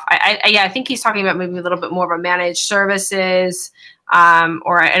off. I think he's talking about maybe a little bit more of a managed services,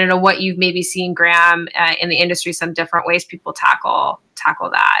 or I don't know what you've maybe seen, Graham, in the industry, some different ways people tackle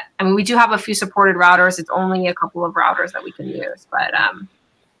that. I mean, we do have a few supported routers. It's only a couple of routers that we can use, but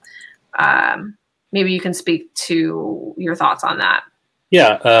maybe you can speak to your thoughts on that.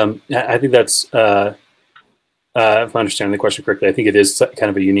 Yeah, I think that's. If I understand the question correctly, I think it is kind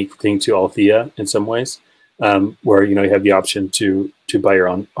of a unique thing to Althea in some ways, where you have the option to buy your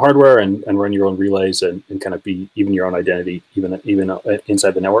own hardware and run your own relays and kind of be even your own identity, even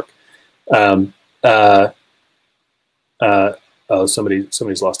inside the network. Oh,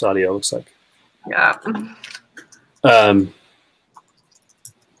 somebody's lost audio. Looks like. Yeah.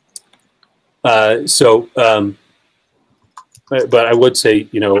 But I would say,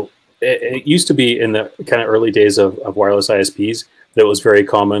 it used to be in the kind of early days of wireless ISPs that it was very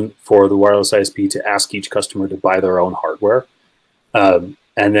common for the wireless ISP to ask each customer to buy their own hardware. And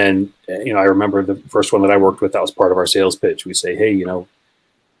then, I remember the first one that I worked with, that was part of our sales pitch. We say, hey,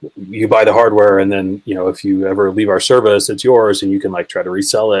 you buy the hardware, and then, if you ever leave our service, it's yours, and you can try to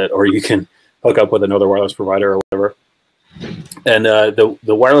resell it, or you can hook up with another wireless provider or whatever. And the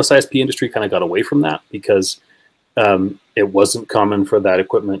wireless ISP industry kind of got away from that because it wasn't common for that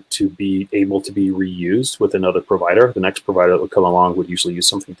equipment to be able to be reused with another provider. The next provider that would come along would usually use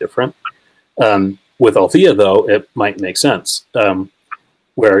something different. With Althea, though, it might make sense,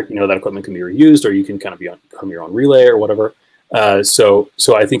 where that equipment can be reused, or you can kind of become your own relay or whatever. So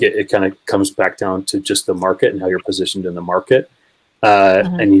I think it kind of comes back down to just the market and how you're positioned in the market,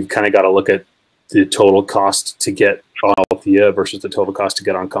 and you've kind of got to look at the total cost to get on Althea versus the total cost to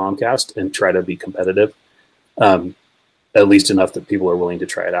get on Comcast and try to be competitive. At least enough that people are willing to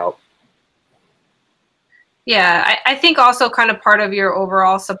try it out. Yeah, I think also kind of part of your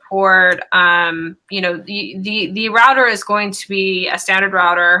overall support, the router is going to be a standard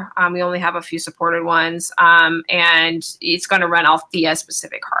router. We only have a few supported ones, and it's going to run Althea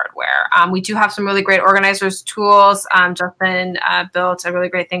specific hardware. We do have some really great organizers tools. Justin built a really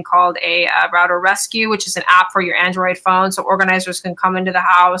great thing called a router rescue, which is an app for your Android phone. So organizers can come into the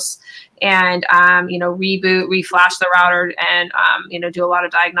house and, reboot, reflash the router and, do a lot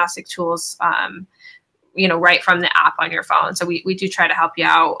of diagnostic tools, right from the app on your phone. So we do try to help you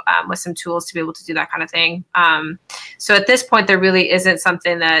out with some tools to be able to do that kind of thing. So at this point, there really isn't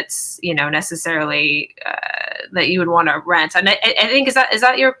something that's, necessarily that you would want to rent. And I think, is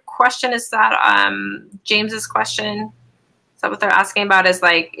that your question? Is that James's question? Is that what they're asking about? Is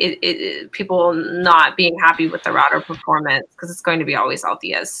people not being happy with the router performance because it's going to be always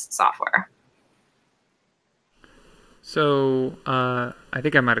Althea's software? So I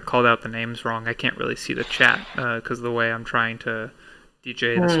think I might have called out the names wrong. I can't really see the chat because of the way I'm trying to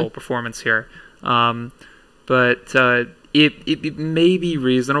DJ this whole performance here. But it may be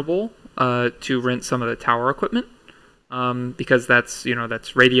reasonable to rent some of the tower equipment because that's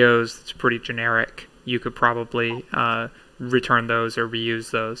radios. It's pretty generic. You could probably return those or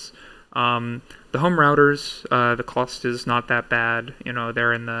reuse those. The home routers, the cost is not that bad.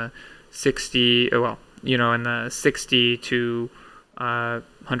 They're in the 60. Well. In the 60 to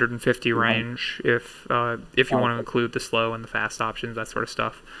 150 range, if you want to include the slow and the fast options, that sort of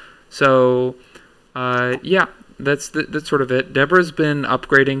stuff. So, yeah, that's sort of it. Deborah's been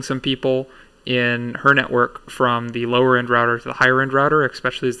upgrading some people in her network from the lower end router to the higher end router,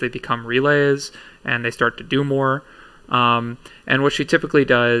 especially as they become relays and they start to do more. And what she typically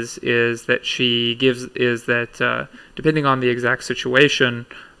does is that depending on the exact situation,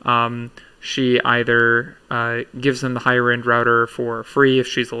 she either gives them the higher end router for free if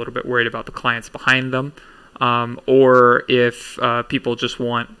she's a little bit worried about the clients behind them, or if people just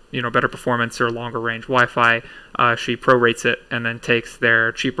want better performance or longer range Wi-Fi, she prorates it and then takes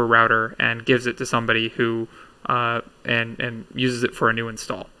their cheaper router and gives it to somebody who and uses it for a new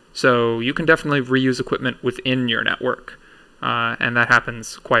install. So you can definitely reuse equipment within your network, and that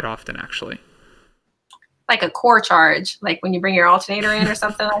happens quite often actually. Like a core charge, like when you bring your alternator in or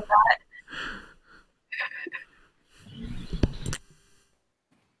something like that.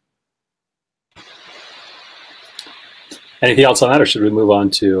 Anything else on that, or should we move on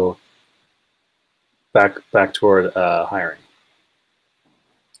to back toward hiring?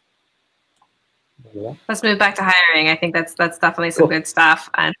 Let's move back to hiring. I think that's definitely some good stuff,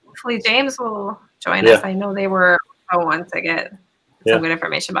 and hopefully James will join us. I know they were one to get some good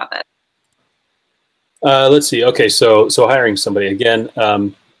information about that. Let's see. Okay, so hiring somebody again.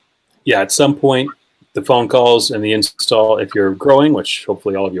 At some point, the phone calls and the install, if you're growing, which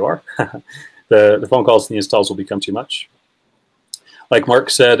hopefully all of you are, the phone calls and the installs will become too much. Like Mark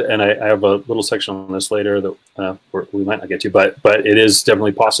said, and I have a little section on this later that we might not get to, but it is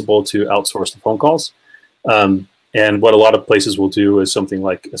definitely possible to outsource the phone calls. And what a lot of places will do is something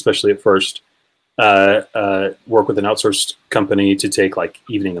like, especially at first, work with an outsourced company to take like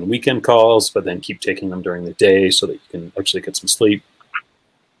evening and weekend calls, but then keep taking them during the day so that you can actually get some sleep.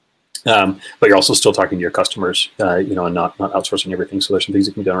 But you're also still talking to your customers, and not outsourcing everything. So there's some things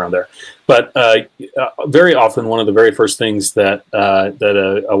that can be done around there. But very often, one of the very first things that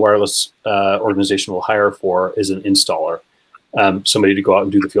a wireless organization will hire for is an installer, somebody to go out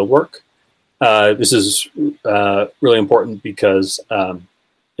and do the field work. This is really important because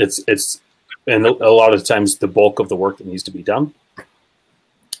it's and a lot of times the bulk of the work that needs to be done,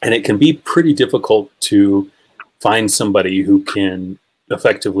 and it can be pretty difficult to find somebody who can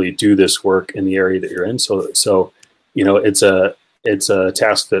effectively do this work in the area that you're in. So it's a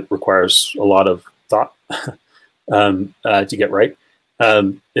task that requires a lot of thought to get right.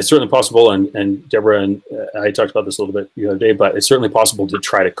 It's certainly possible, and Deborah and I talked about this a little bit the other day, but it's certainly possible to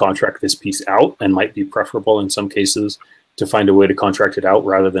try to contract this piece out, and might be preferable in some cases to find a way to contract it out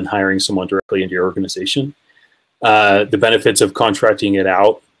rather than hiring someone directly into your organization. The benefits of contracting it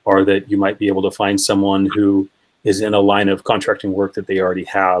out are that you might be able to find someone who is in a line of contracting work that they already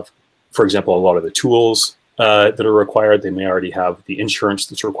have. For example, a lot of the tools that are required, they may already have the insurance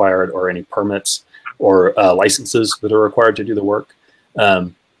that's required, or any permits or licenses that are required to do the work.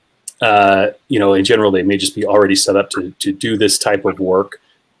 In general, they may just be already set up to do this type of work.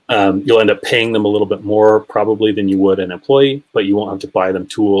 You'll end up paying them a little bit more probably than you would an employee, but you won't have to buy them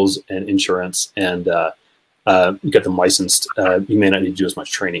tools and insurance and get them licensed. You may not need to do as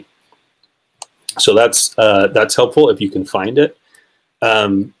much training. So that's helpful if you can find it.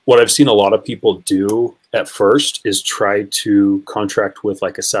 What I've seen a lot of people do at first is try to contract with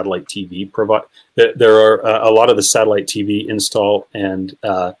like a satellite TV provider. There are a lot of the satellite TV install and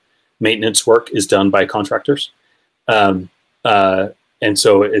maintenance work is done by contractors. And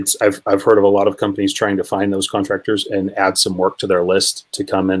so I've heard of a lot of companies trying to find those contractors and add some work to their list to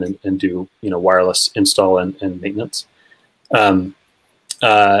come in and do wireless install and maintenance.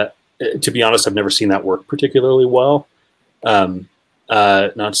 To be honest, I've never seen that work particularly well. Not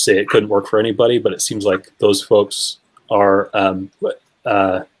to say it couldn't work for anybody, but it seems like those folks are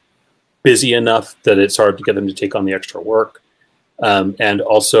busy enough that it's hard to get them to take on the extra work. And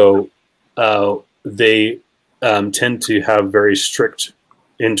also, they tend to have very strict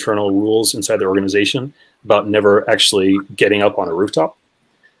internal rules inside the organization about never actually getting up on a rooftop.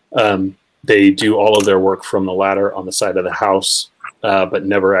 They do all of their work from the ladder on the side of the house, but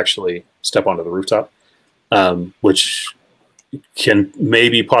never actually step onto the rooftop, which can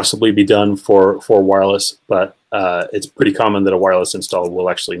maybe possibly be done for wireless, but it's pretty common that a wireless install will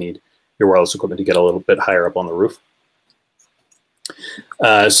actually need your wireless equipment to get a little bit higher up on the roof.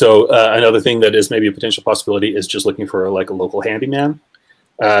 So another thing that is maybe a potential possibility is just looking for like a local handyman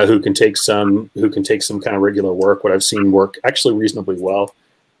who can take some kind of regular work. What I've seen work actually reasonably well,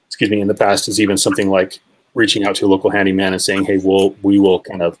 in the past is even something like reaching out to a local handyman and saying, hey, we will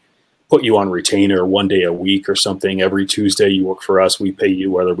kind of put you on retainer 1 day a week or something. Every Tuesday you work for us, we pay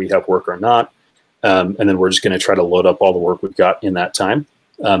you whether we have work or not. And then we're just going to try to load up all the work we've got in that time.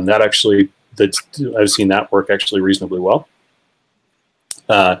 I've seen that work actually reasonably well.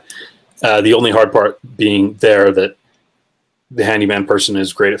 The only hard part being there that the handyman person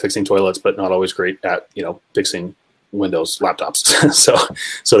is great at fixing toilets, but not always great at, fixing Windows laptops.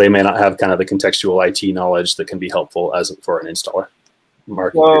 so they may not have kind of the contextual IT knowledge that can be helpful as for an installer.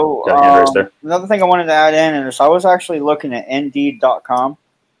 Mark, so, got your hand raised there. Another thing I wanted to add in is I was actually looking at Indeed.com,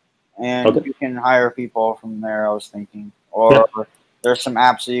 and you can hire people from there, I was thinking. Or there's some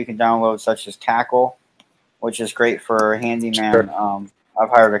apps that you can download, such as Tackle, which is great for handyman. Sure. I've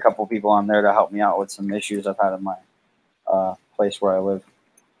hired a couple people on there to help me out with some issues I've had in my place where I live.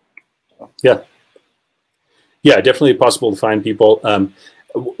 So. Yeah, definitely possible to find people.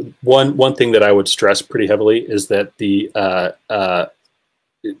 One thing that I would stress pretty heavily is that the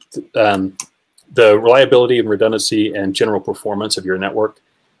reliability and redundancy and general performance of your network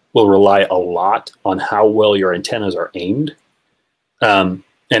will rely a lot on how well your antennas are aimed.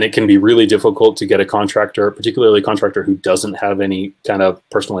 And it can be really difficult to get a contractor, particularly a contractor who doesn't have any kind of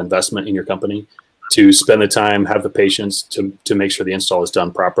personal investment in your company, to spend the time, have the patience to make sure the install is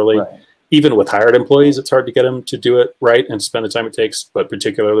done properly. Right. Even with hired employees, it's hard to get them to do it right and spend the time it takes. But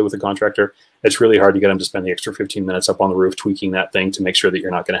particularly with a contractor, it's really hard to get them to spend the extra 15 minutes up on the roof tweaking that thing to make sure that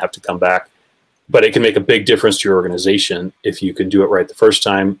you're not going to have to come back. But it can make a big difference to your organization if you can do it right the first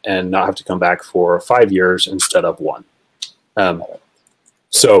time and not have to come back for 5 years instead of 1.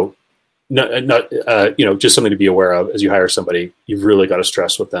 So, just something to be aware of as you hire somebody. You've really got to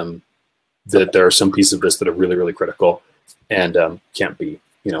stress with them that there are some pieces of this that are really, really critical and can't be,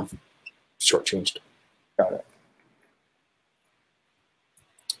 shortchanged. Got it.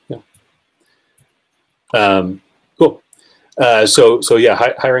 Yeah. Cool. So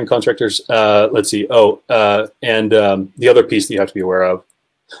yeah, hiring contractors. Let's see. The other piece that you have to be aware of.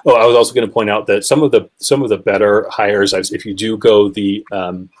 Oh, I was also going to point out that some of the better hires, if you do go the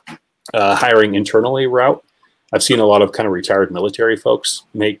hiring internally route, I've seen a lot of kind of retired military folks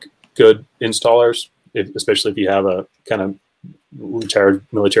make good installers, especially if you have a kind of retired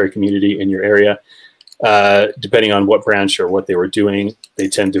military community in your area. Depending on what branch or what they were doing, they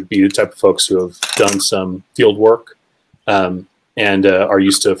tend to be the type of folks who have done some field work and are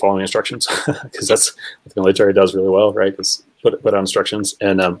used to following instructions, because that's what the military does really well, right? Is put out instructions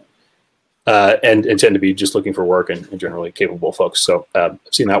and tend to be just looking for work and generally capable folks. So I've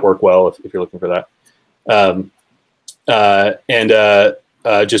seen that work well if you're looking for that.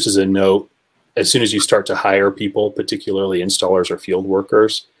 Just as a note, as soon as you start to hire people, particularly installers or field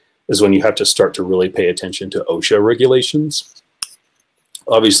workers, is when you have to start to really pay attention to OSHA regulations.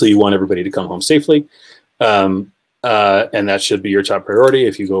 Obviously, you want everybody to come home safely, and that should be your top priority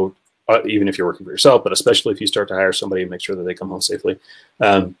if you go, even if you're working for yourself, but especially if you start to hire somebody, make sure that they come home safely.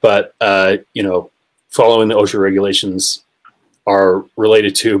 Following the OSHA regulations are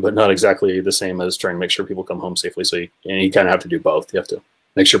related to, but not exactly the same as trying to make sure people come home safely. So you kind of have to do both. You have to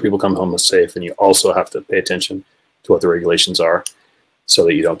make sure people come home safe, and you also have to pay attention to what the regulations are so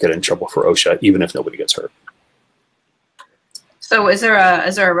that you don't get in trouble for OSHA, even if nobody gets hurt. So is there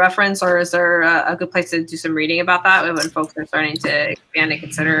a reference, or is there a good place to do some reading about that when folks are starting to expand and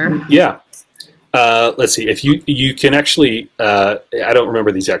consider? Yeah. Let's see. If you can actually, I don't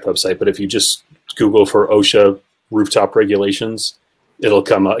remember the exact website, but if you just Google for OSHA rooftop regulations, it'll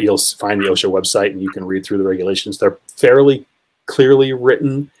come up. You'll find the OSHA website, and you can read through the regulations. They're fairly clearly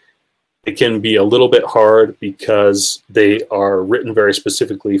written. It can be a little bit hard because they are written very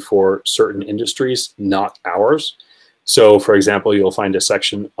specifically for certain industries, not ours. So, for example, you'll find a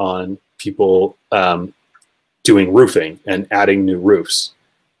section on people doing roofing and adding new roofs,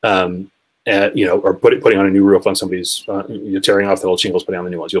 or putting on a new roof on somebody's, you're tearing off the old shingles, putting on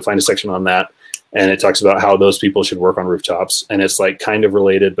the new ones. You'll find a section on that, and it talks about how those people should work on rooftops. And it's like kind of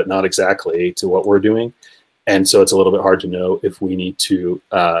related, but not exactly to what we're doing. And so it's a little bit hard to know if we need to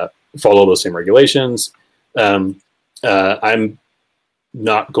follow those same regulations. I'm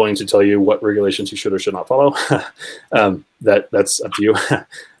not going to tell you what regulations you should or should not follow. That's up to you.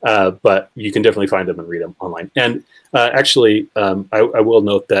 But you can definitely find them and read them online. And actually, I will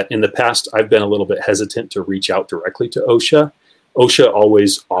note that in the past, I've been a little bit hesitant to reach out directly to OSHA. OSHA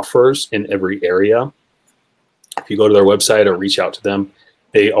always offers in every area. If you go to their website or reach out to them,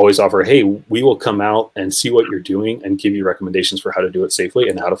 they always offer, hey, we will come out and see what you're doing and give you recommendations for how to do it safely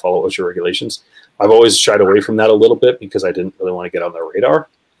and how to follow OSHA regulations. I've always shied away from that a little bit because I didn't really want to get on their radar.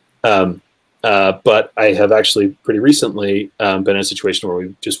 But I have actually pretty recently been in a situation where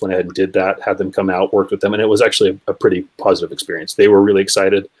we just went ahead and did that, had them come out, worked with them, and it was actually a pretty positive experience. They were really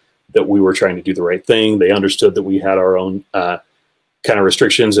excited that we were trying to do the right thing. They understood that we had our own kind of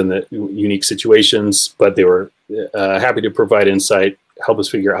restrictions and the unique situations, but they were happy to provide insight, help us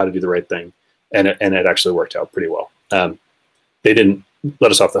figure out how to do the right thing. And it actually worked out pretty well. They didn't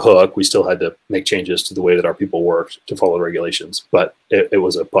let us off the hook. We still had to make changes to the way that our people worked to follow the regulations, but it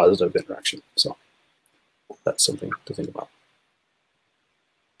was a positive interaction. So that's something to think about.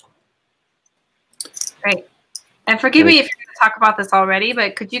 Great. And forgive me if you're going to talk about this already,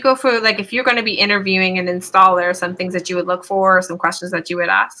 but could you go through, like, if you're going to be interviewing an installer, some things that you would look for, or some questions that you would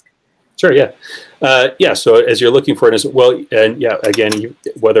ask? Sure. Yeah. So as you're looking for it, well, and yeah, again,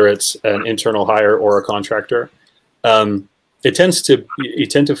 whether it's an internal hire or a contractor, you tend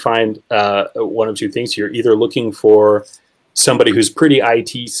to find one of two things. You're either looking for somebody who's pretty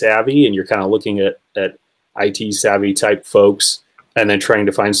IT savvy, and you're kind of looking at IT savvy type folks, and then trying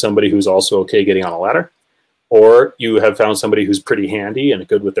to find somebody who's also okay getting on a ladder. Or you have found somebody who's pretty handy and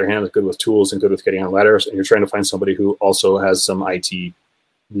good with their hands, good with tools, and good with getting on ladders, and you're trying to find somebody who also has some IT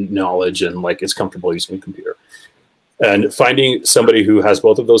knowledge and like is comfortable using a computer. And finding somebody who has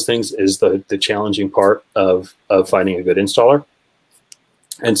both of those things is the challenging part of finding a good installer.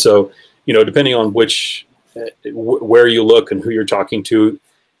 And so, you know, depending on which, where you look and who you're talking to,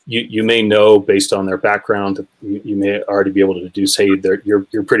 you may know based on their background, you may already be able to deduce, hey,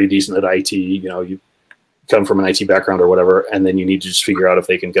 you're pretty decent at IT, you know, you come from an IT background or whatever, and then you need to just figure out if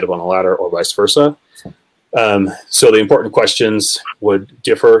they can get up on a ladder or vice versa. So the important questions would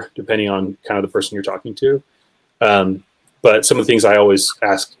differ depending on kind of the person you're talking to. But some of the things I always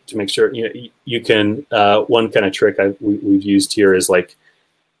ask to make sure, you know, you can, one kind of trick we've used here is like,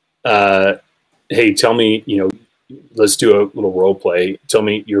 hey, tell me, you know, let's do a little role play. Tell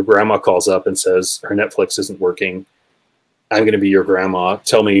me your grandma calls up and says her Netflix isn't working. I'm going to be your grandma.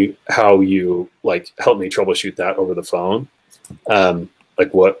 Tell me how you like help me troubleshoot that over the phone.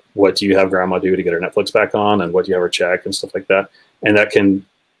 Like what do you have grandma do to get her Netflix back on, and what do you have her check and stuff like that. And that can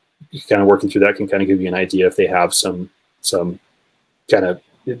kind of working through that can kind of give you an idea if they have some kind of,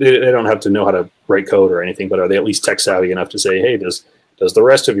 they don't have to know how to write code or anything, but are they at least tech savvy enough to say, hey, does the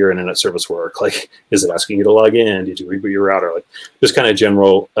rest of your internet service work? Like, is it asking you to log in? Did you reboot your router? Like, just kind of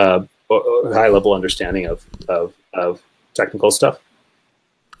general high level understanding of technical stuff.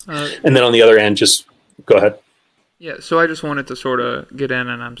 And then on the other end, just go ahead. Yeah, so I just wanted to sort of get in,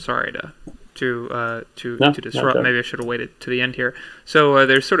 and I'm sorry to disrupt. Maybe I should have waited to the end here. So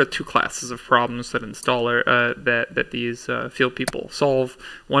there's sort of two classes of problems that installer that these field people solve.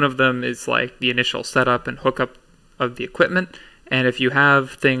 One of them is like the initial setup and hookup of the equipment. And if you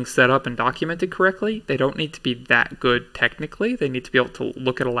have things set up and documented correctly, they don't need to be that good technically. They need to be able to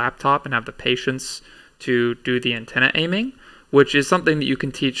look at a laptop and have the patience to do the antenna aiming, which is something that you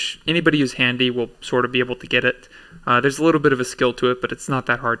can teach. Anybody who's handy will sort of be able to get it. There's a little bit of a skill to it, but it's not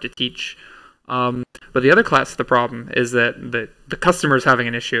that hard to teach. But the other class of the problem is that the customer is having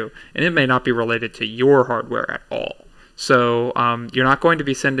an issue, and it may not be related to your hardware at all. So you're not going to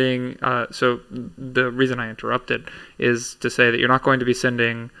be sending, so the reason I interrupted is to say that you're not going to be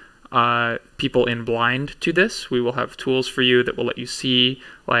sending people in blind to this. We will have tools for you that will let you see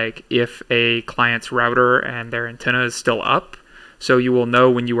like if a client's router and their antenna is still up. So you will know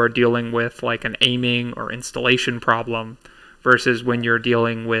when you are dealing with like an aiming or installation problem versus when you're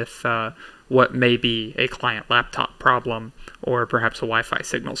dealing with what may be a client laptop problem or perhaps a Wi-Fi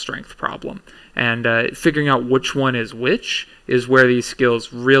signal strength problem. And figuring out which one is which is where these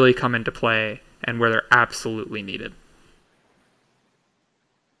skills really come into play and where they're absolutely needed.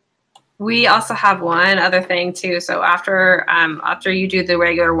 We also have one other thing too. So after you do the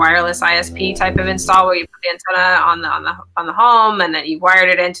regular wireless ISP type of install, where you put the antenna on the home and then you wired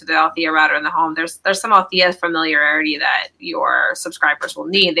it into the Althea router in the home, there's some Althea familiarity that your subscribers will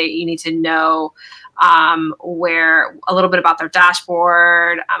need. You need to know where a little bit about their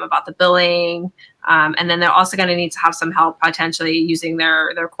dashboard, about the billing, and then they're also going to need to have some help potentially using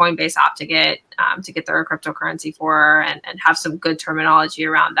their Coinbase app to get their cryptocurrency for, and have some good terminology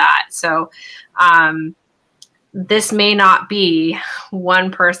around that. So this may not be one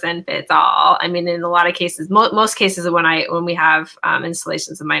person fits all. I mean, in a lot of cases, most cases when we have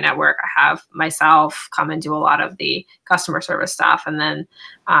installations in my network, I have myself come and do a lot of the customer service stuff, and then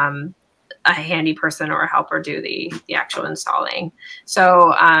a handy person or a helper do the actual installing.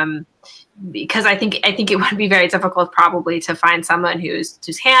 So because I think it would be very difficult probably to find someone who's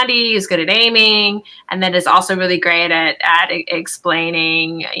handy, who's good at aiming, and then is also really great at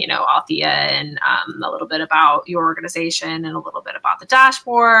explaining, you know, Althea and a little bit about your organization and a little bit about the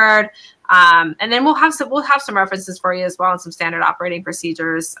dashboard. And then we'll have some references for you as well, and some standard operating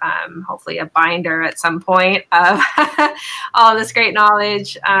procedures. Hopefully a binder at some point of all this great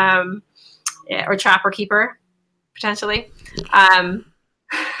knowledge, or Trapper Keeper potentially.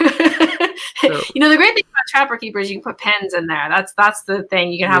 So, you know, the great thing about Trapper Keeper is you can put pens in there. That's the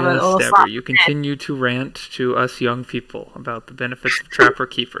thing. You can have a little Deborah, you continue to rant to us young people about the benefits of Trapper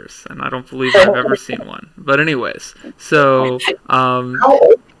Keepers, and I don't believe I've ever seen one. But anyways, so how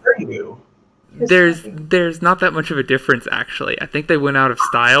old are you? There's not that much of a difference, actually. I think they went out of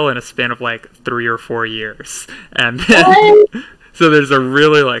style in a span of like 3 or 4 years, and then so there's a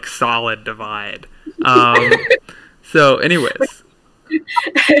really like solid divide. So anyways,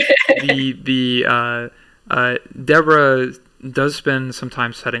 Deborah does spend some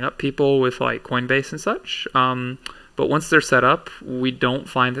time setting up people with like Coinbase and such. But once they're set up, we don't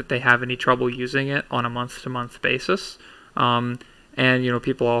find that they have any trouble using it on a month-to-month basis. And you know,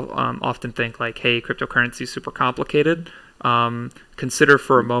 people often think like, hey, cryptocurrency is super complicated. Consider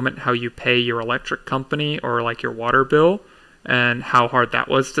for a moment how you pay your electric company or like your water bill, and how hard that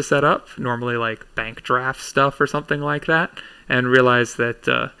was to set up. Normally like bank draft stuff or something like that, and realize that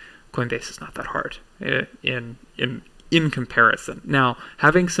Coinbase is not that hard in in comparison. Now,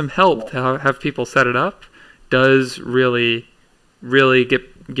 having some help to have people set it up does really get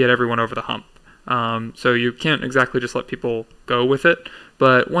everyone over the hump. So you can't exactly just let people go with it,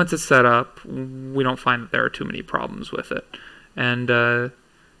 but once it's set up, we don't find that there are too many problems with it. And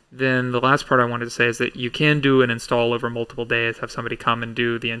then the last part I wanted to say is that you can do an install over multiple days, have somebody come and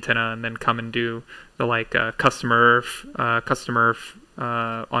do the antenna, and then come and do the customer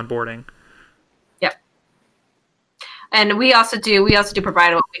onboarding. And we also do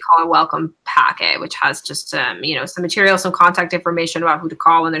provide what we call a welcome packet, which has just some material, some contact information about who to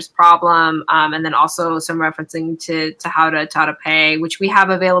call when there's a problem, and then also some referencing to how to pay, which we have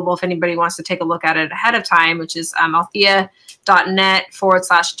available if anybody wants to take a look at it ahead of time, which is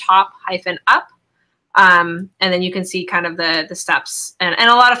althea.net/top-up. And then you can see kind of the steps, and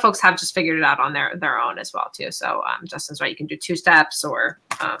a lot of folks have just figured it out on their own as well too. So Justin's right, you can do 2 steps or.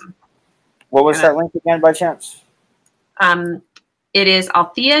 What was that link again by chance? It is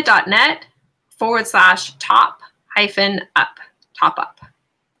althea.net/top-up. Top up.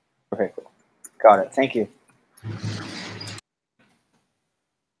 Okay, cool. Got it. Thank you.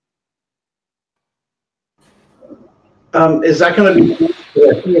 Is that going to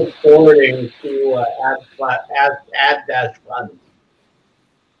be forwarding to add dash funds?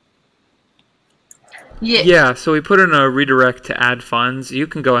 Yeah, so we put in a redirect to add funds. You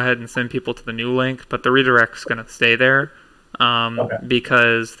can go ahead and send people to the new link, but the redirect's going to stay there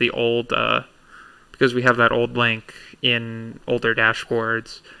because the old because we have that old link in older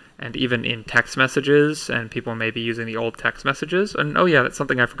dashboards and even in text messages, and people may be using the old text messages. And oh yeah, that's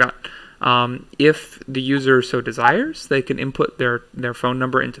something I forgot. If the user so desires, they can input their phone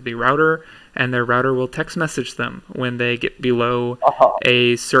number into the router, and their router will text message them when they get below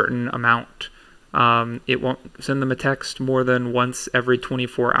a certain amount. It won't send them a text more than once every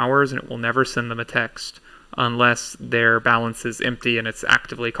 24 hours, and it will never send them a text unless their balance is empty and it's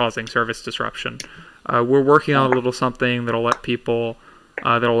actively causing service disruption. We're working on a little something that'll let people,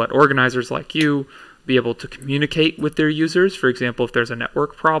 that'll let organizers like you be able to communicate with their users. For example, if there's a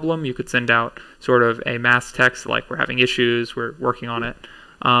network problem, you could send out sort of a mass text like, we're having issues, we're working on it.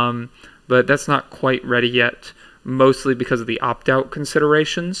 But that's not quite ready yet, mostly because of the opt-out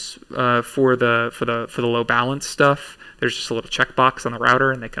considerations for the low balance stuff. There's just a little checkbox on the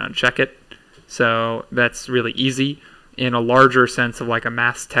router, and they can uncheck it. So that's really easy. In a larger sense of like a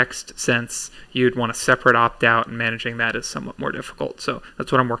mass text sense, you'd want a separate opt-out, and managing that is somewhat more difficult. So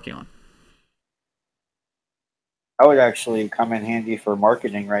that's what I'm working on. That would actually come in handy for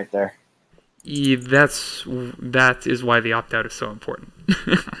marketing right there. Yeah, that is why the opt-out is so important.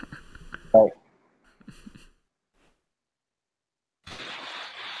 Right.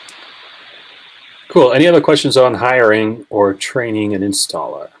 Cool. Any other questions on hiring or training an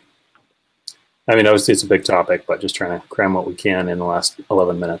installer? I mean, obviously it's a big topic, but just trying to cram what we can in the last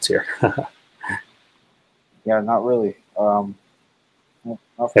 11 minutes here. Yeah, not really.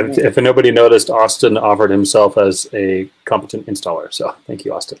 If nobody noticed, Austin offered himself as a competent installer. So thank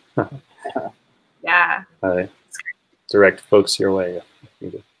you, Austin. Yeah. Direct folks your way.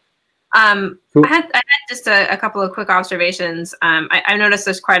 Cool. I had just a couple of quick observations. I noticed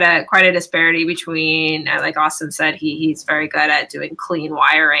there's quite a disparity between, like Austin said, he's very good at doing clean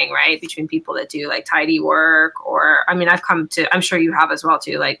wiring, right? Between people that do like tidy work, or I mean, I'm sure you have as well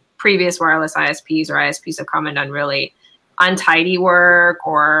too, like previous wireless ISPs or ISPs have come and done really untidy work,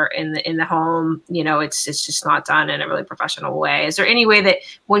 or in the home, it's just not done in a really professional way. Is there any way that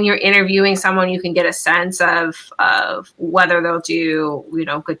when you're interviewing someone, you can get a sense of whether they'll do,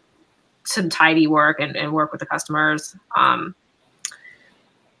 good, some tidy work and work with the customers?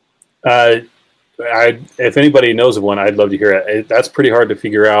 If anybody knows of one, I'd love to hear it. That's pretty hard to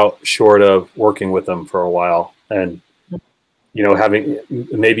figure out short of working with them for a while. And,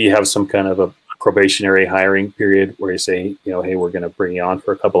 maybe you have some kind of a probationary hiring period where you say, hey, we're going to bring you on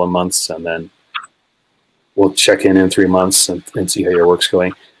for a couple of months, and then we'll check in 3 months and see how your work's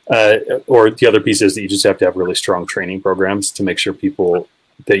going. Or the other piece is that you just have to have really strong training programs to make sure people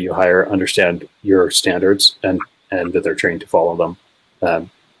that you hire understand your standards and that they're trained to follow them.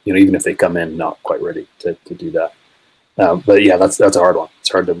 Even if they come in not quite ready to do that. But yeah, that's a hard one.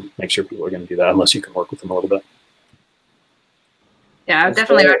 It's hard to make sure people are going to do that unless you can work with them a little bit. Yeah, I would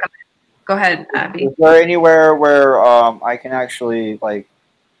definitely recommend. Go ahead, Abby. Is there anywhere where I can actually like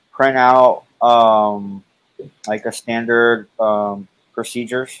print out like a standard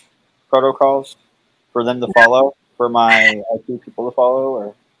procedures, protocols for them to follow, for my IT people to follow,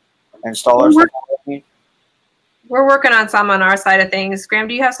 or installers to follow? We're working on some on our side of things. Graham,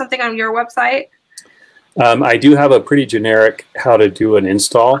 do you have something on your website? I do have a pretty generic how to do an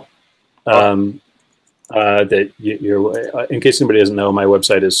install. that you're, in case anybody doesn't know, my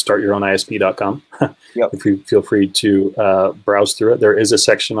website is startyourown.isp.com. Yep. If you feel free to browse through it, there is a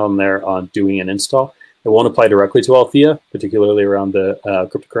section on there on doing an install. It won't apply directly to Althea, particularly around the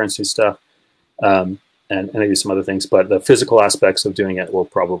cryptocurrency stuff and maybe some other things, but the physical aspects of doing it will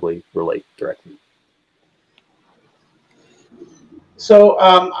probably relate directly. So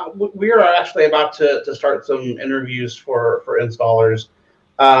we are actually about to start some interviews for installers.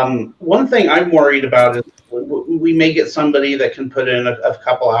 One thing I'm worried about is we may get somebody that can put in a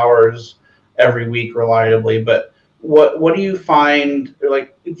couple hours every week reliably, but what do you find?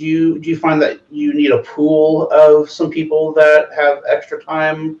 Like, do you find that you need a pool of some people that have extra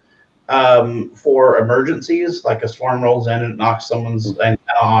time for emergencies, like a storm rolls in and knocks someone's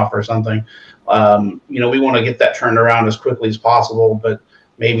antenna off or something? We want to get that turned around as quickly as possible, but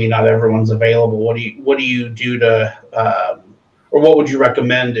maybe not everyone's available. What do you do to, or what would you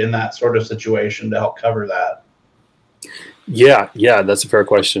recommend in that sort of situation to help cover that? Yeah, that's a fair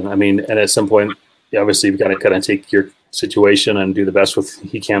question. I mean, and at some point, obviously, you've got to kind of take your situation and do the best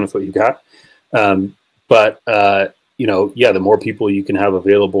you can with what you got. But the more people you can have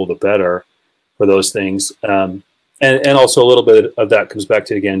available, the better for those things. And also a little bit of that comes back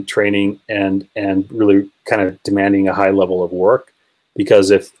to, again, training and really kind of demanding a high level of work.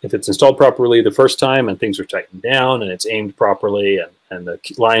 Because if it's installed properly the first time and things are tightened down and it's aimed properly and the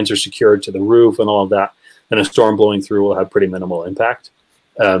lines are secured to the roof and all of that, then a storm blowing through will have pretty minimal impact.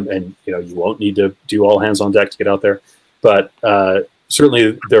 And you won't need to do all hands on deck to get out there. But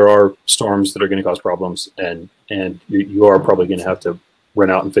certainly there are storms that are going to cause problems, and you are probably going to have to run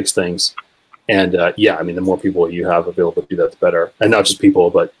out and fix things. And I mean, the more people you have available to do that, the better. And not just people,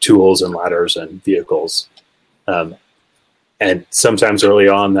 but tools and ladders and vehicles. And sometimes early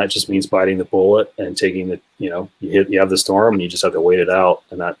on, that just means biting the bullet and taking the, you have the storm and you just have to wait it out.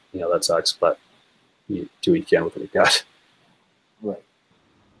 And that, that sucks, but you do what you can with what you got. Right.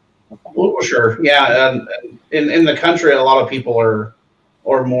 Okay. Well, sure. Yeah. And in the country, a lot of people are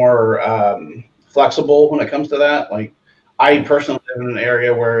more flexible when it comes to that. Like, I personally live in an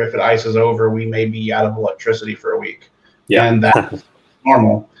area where if it ices over, we may be out of electricity for a week. Yeah. And that's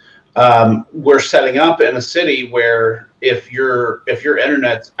normal. We're setting up in a city where if your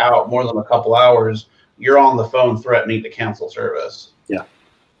internet's out more than a couple hours, you're on the phone threatening to cancel service. Yeah.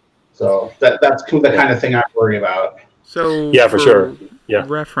 So that's the kind of thing I worry about. So yeah, for sure. Yeah.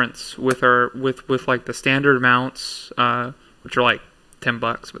 Reference with like the standard mounts, which are like $10,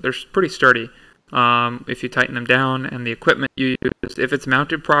 but they're pretty sturdy. If you tighten them down and the equipment you use, if it's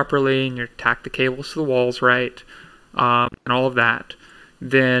mounted properly and you tack the cables to the walls right, and all of that,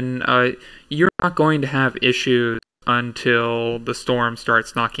 then you're not going to have issues until the storm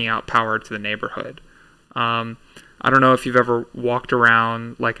starts knocking out power to the neighborhood. I don't know if you've ever walked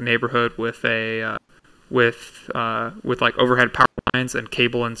around like a neighborhood with a with like overhead power lines and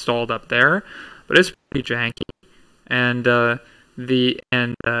cable installed up there, but it's pretty janky, and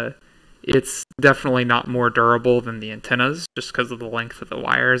it's definitely not more durable than the antennas just because of the length of the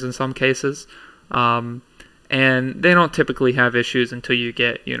wires in some cases. And they don't typically have issues until you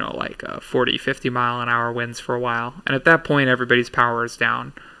get, like 40, 50 mile an hour winds for a while. And at that point, everybody's power is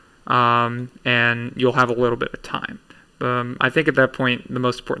down, and you'll have a little bit of time. I think at that point, the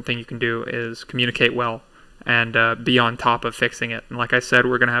most important thing you can do is communicate well and be on top of fixing it. And like I said,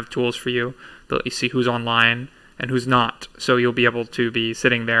 we're going to have tools for you that let you see who's online and who's not. So you'll be able to be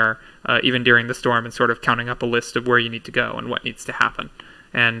sitting there even during the storm and sort of counting up a list of where you need to go and what needs to happen.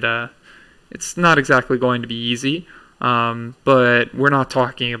 And it's not exactly going to be easy, but we're not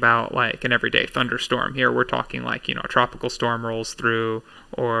talking about like an everyday thunderstorm here. We're talking like, a tropical storm rolls through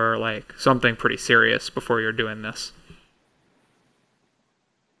or like something pretty serious before you're doing this.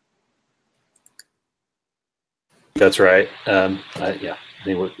 That's right. I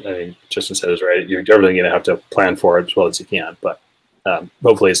think Justin said is right. You're definitely going to have to plan for it as well as you can, but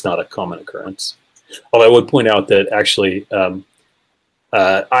hopefully it's not a common occurrence. Although I would point out that actually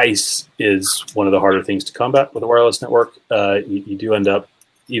ice is one of the harder things to combat with a wireless network. You do end up,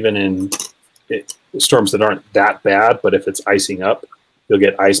 even in storms that aren't that bad, but if it's icing up, you'll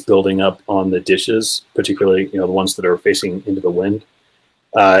get ice building up on the dishes, particularly the ones that are facing into the wind.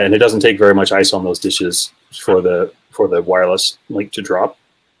 And it doesn't take very much ice on those dishes for the wireless link to drop.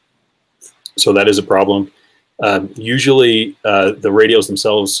 So that is a problem. Usually the radios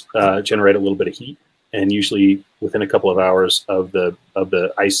themselves generate a little bit of heat, and usually within a couple of hours of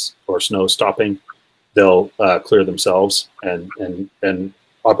the ice or snow stopping, they'll clear themselves and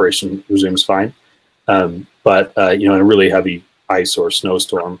operation resumes fine. But in a really heavy ice or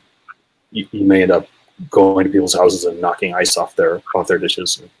snowstorm, you may end up going to people's houses and knocking ice off their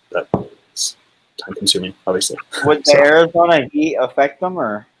dishes. And that time consuming, obviously. Would the Arizona heat affect them,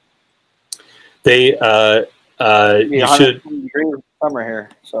 or they you should degrees summer here,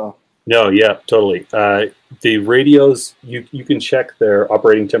 so. No, yeah, totally. The radios, you can check their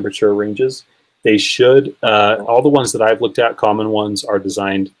operating temperature ranges. They should, all the ones that I've looked at, common ones, are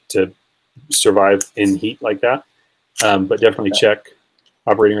designed to survive in heat like that. But definitely check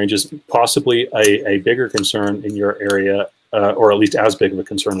operating ranges. Possibly a bigger concern in your area, or at least as big of a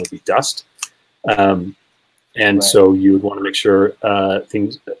concern, would be dust. And so you would want to make sure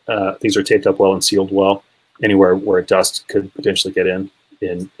things are taped up well and sealed well. Anywhere where dust could potentially get in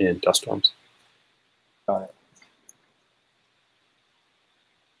dust storms. Got it.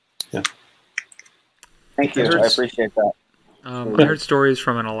 Yeah. Thank you. I appreciate that. I heard stories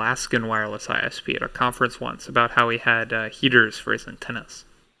from an Alaskan wireless ISP at a conference once about how he had heaters for his antennas.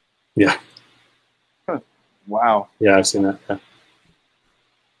 Yeah. Wow. Yeah, I've seen that. Yeah.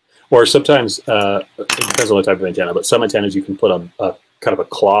 Or sometimes, it depends on the type of antenna, but some antennas you can put a kind of a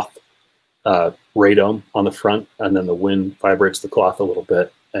cloth radome on the front, and then the wind vibrates the cloth a little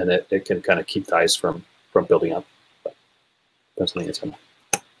bit, and it can kind of keep the ice from building up. But that's something antenna.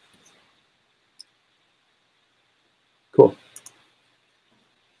 Cool.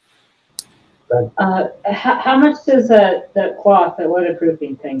 How much does the cloth, the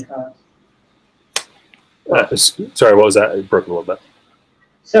waterproofing thing cost? Sorry, what was that? It broke a little bit.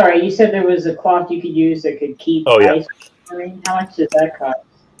 Sorry, you said there was a cloth you could use that could keep ice. How much does that cost?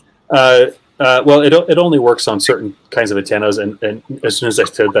 Well, it only works on certain kinds of antennas, and as soon as I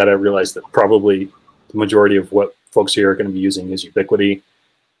said that, I realized that probably the majority of what folks here are going to be using is Ubiquiti,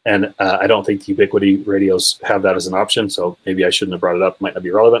 and I don't think the Ubiquiti radios have that as an option, so maybe I shouldn't have brought it up. Might not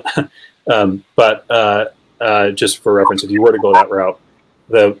be relevant. But just for reference, if you were to go that route,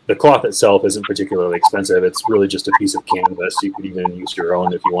 the cloth itself isn't particularly expensive. It's really just a piece of canvas. You could even use your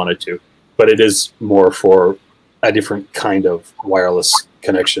own if you wanted to, but it is more for a different kind of wireless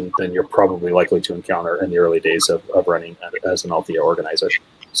connection than you're probably likely to encounter in the early days of running as an Althea organizer.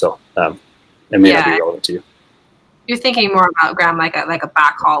 So it may not be relevant to you. You're thinking more about, Graham, like a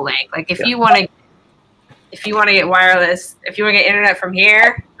backhaul link. Like if you want to get wireless, if you want to get internet from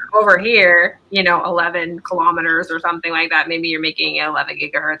here over here, 11 kilometers or something like that, maybe you're making an 11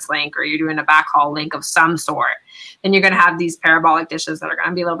 gigahertz link, or you're doing a backhaul link of some sort, then you're going to have these parabolic dishes that are going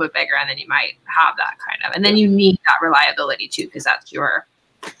to be a little bit bigger, and then you might have that kind of, and then you need that reliability too, because that's your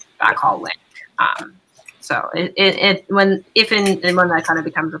backhaul link. So when that kind of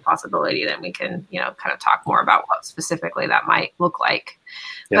becomes a possibility, then we can, kind of talk more about what specifically that might look like.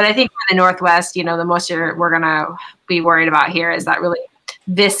 Yeah. But I think in the Northwest, the most we're going to be worried about here is that really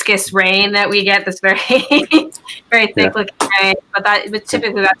viscous rain that we get, this very very thick looking rain, but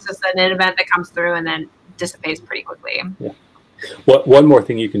typically that's just an event that comes through and then dissipates pretty quickly. Yeah. One more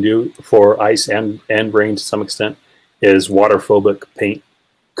thing you can do for ice and rain to some extent is water-phobic paint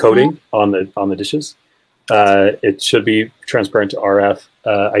coating on the dishes. It should be transparent to RF.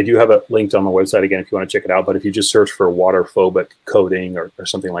 I do have it linked on the website again if you want to check it out, but if you just search for water-phobic coating or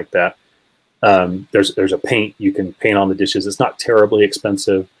something like that, there's a paint you can paint on the dishes. It's not terribly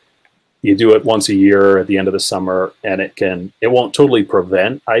expensive. You do it once a year at the end of the summer, and it won't totally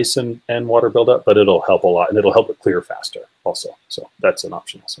prevent ice and water buildup, but it'll help a lot, and it'll help it clear faster also. So that's an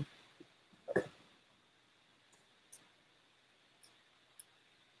option also.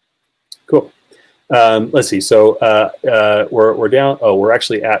 Cool. Let's see. So we're down. Oh, we're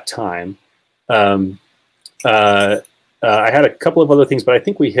actually at time. I had a couple of other things, but I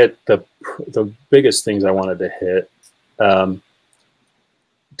think we hit the biggest things I wanted to hit.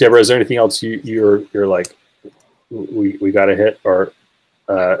 Deborah, is there anything else you're like we got to hit, or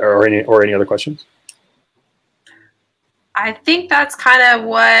any other questions? I think that's kind of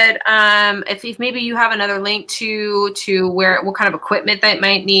what. If maybe you have another link to what kind of equipment that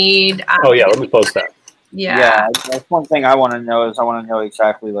might need. Oh yeah, let me post that. Yeah, that's one thing I want to know is I want to know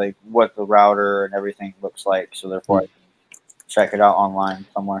exactly like what the router and everything looks like, so therefore I can check it out online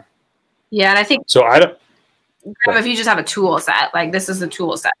somewhere. Yeah, and I think so. I don't. If you just have a tool set, like this is the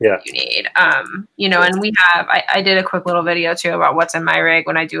tool set that you need. And we have. I did a quick little video too about what's in my rig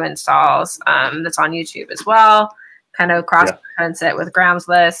when I do installs. That's on YouTube as well. Kind of cross-reference it with Graham's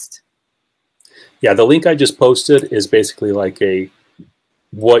list. Yeah, the link I just posted is basically like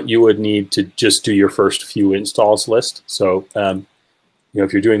what you would need to just do your first few installs list. So,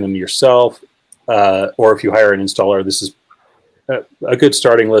 if you're doing them yourself, or if you hire an installer, this is a good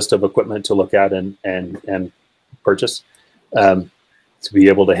starting list of equipment to look at and purchase to be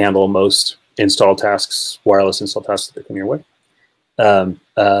able to handle most install tasks, wireless install tasks that come your way.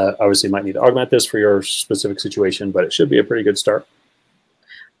 Obviously, you might need to augment this for your specific situation, but it should be a pretty good start.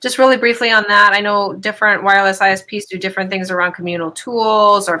 Just really briefly on that, I know different wireless ISPs do different things around communal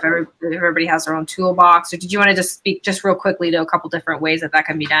tools, or if everybody has their own toolbox. Or did you want to just speak just real quickly to a couple different ways that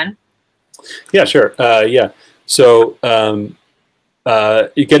can be done? Yeah, sure. Yeah. So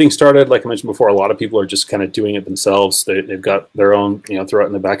getting started, like I mentioned before, a lot of people are just kind of doing it themselves. They've got their own, throw it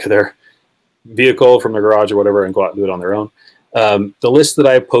in the back of their vehicle from their garage or whatever and go out and do it on their own. The list that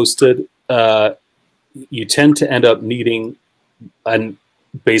I posted, you tend to end up needing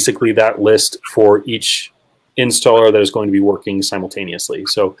basically that list for each installer that is going to be working simultaneously.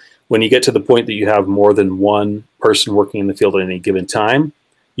 So when you get to the point that you have more than one person working in the field at any given time,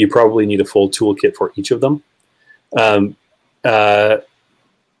 you probably need a full toolkit for each of them.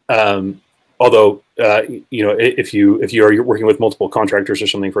 Although, if you are working with multiple contractors or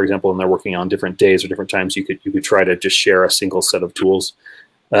something, for example, and they're working on different days or different times, you could try to just share a single set of tools.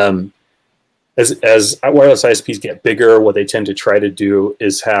 As wireless ISPs get bigger, what they tend to try to do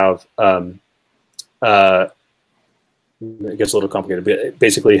is have, it gets a little complicated, but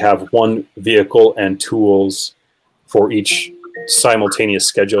basically have one vehicle and tools for each simultaneous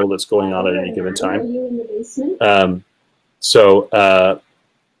schedule that's going on at any given time.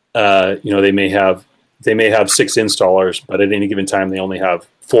 They may have 6 installers, but at any given time they only have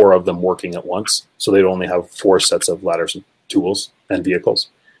 4 of them working at once. So they'd only have 4 sets of ladders and tools and vehicles.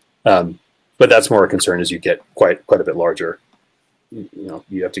 But that's more a concern as you get quite a bit larger.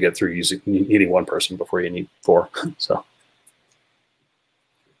 You have to get through needing 1 person before you need 4. So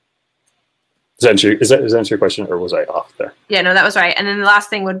does that answer your question, or was I off there? Yeah, no, that was right. And then the last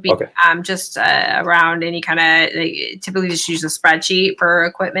thing would be okay. Just around any kind of, typically just use a spreadsheet for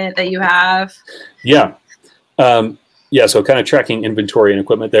equipment that you have. Yeah. Yeah. So kind of tracking inventory and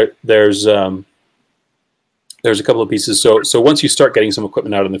equipment there's a couple of pieces. So once you start getting some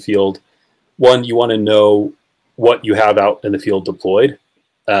equipment out in the field, one, you want to know what you have out in the field deployed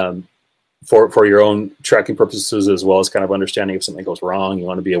for your own tracking purposes, as well as kind of understanding if something goes wrong. You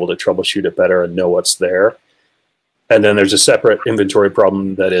want to be able to troubleshoot it better and know what's there. And then there's a separate inventory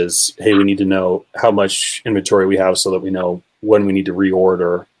problem that is, hey, we need to know how much inventory we have so that we know when we need to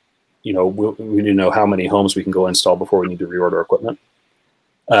reorder. We need to know how many homes we can go install before we need to reorder equipment.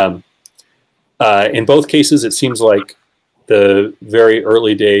 In both cases, it seems like the very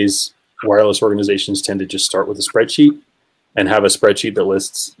early days, wireless organizations tend to just start with a spreadsheet and have a spreadsheet that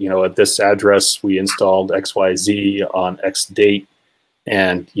lists, at this address we installed XYZ on X date,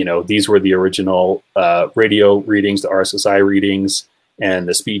 and these were the original radio readings, the RSSI readings, and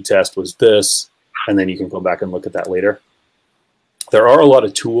the speed test was this, and then you can go back and look at that later. There are a lot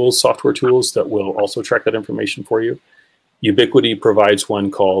of tools, software tools, that will also track that information for you. Ubiquiti provides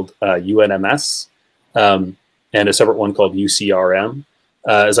one called UNMS, and a separate one called UCRM.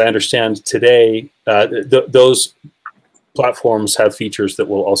 As I understand today, those platforms have features that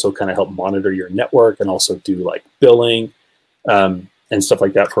will also kind of help monitor your network and also do like billing and stuff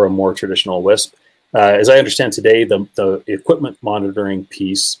like that for a more traditional WISP. As I understand today, the equipment monitoring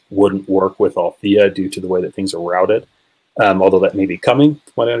piece wouldn't work with Althea due to the way that things are routed, although that may be coming,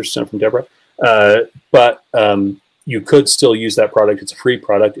 from what I understand from Deborah. But you could still use that product. It's a free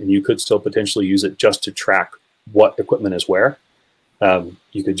product, and you could still potentially use it just to track what equipment is where.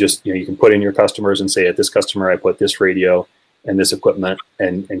 You could just, you can put in your customers and say, at this customer, I put this radio and this equipment,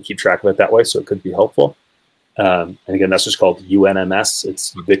 and keep track of it that way. So it could be helpful. And again, that's just called UNMS.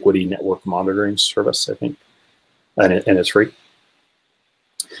 It's Ubiquiti Network Monitoring Service, I think, and it's free.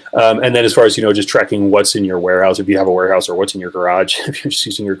 And then as far as, just tracking what's in your warehouse, if you have a warehouse, or what's in your garage, if you're just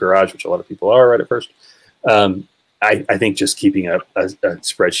using your garage, which a lot of people are right at first, I think just keeping a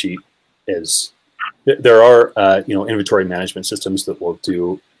spreadsheet is, there are, inventory management systems that will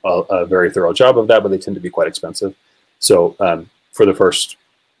do a very thorough job of that, but they tend to be quite expensive. So for the first,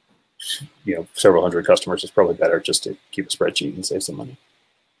 several hundred customers, it's probably better just to keep a spreadsheet and save some money.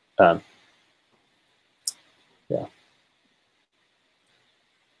 Yeah.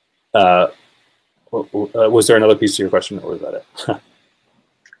 Was there another piece to your question, or was that it?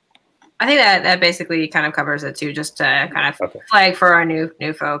 I think that basically kind of covers it too, just to kind of flag for our new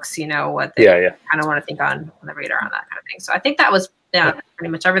folks, what they kind of want to think on the radar on that kind of thing. So I think that was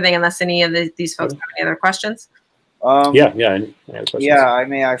pretty much everything, unless any of these folks have any other questions. Yeah, I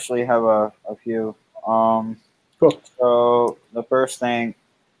may actually have a few. Cool. So the first thing,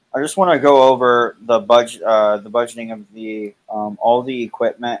 I just want to go over the budgeting of the all the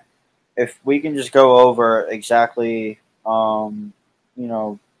equipment. If we can just go over exactly, on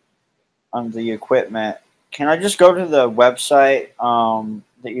the equipment. Can I just go to the website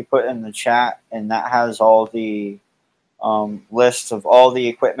that you put in the chat, and that has all the lists of all the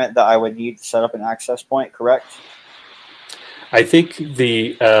equipment that I would need to set up an access point, correct? I think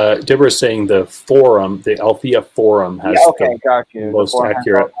the Deborah's saying the forum, the Althea forum, has okay, got you. most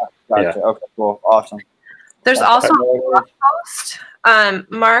accurate. Gotcha. Yeah. Okay, cool, awesome. There's also a blog post,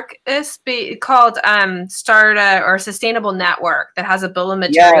 Mark, is called Start or Sustainable Network that has a bill of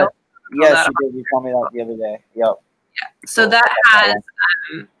material. Yes, you told me that the other day. Yep. Yeah. So that has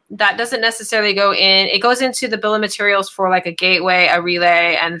that doesn't necessarily go in. It goes into the bill of materials for like a gateway, a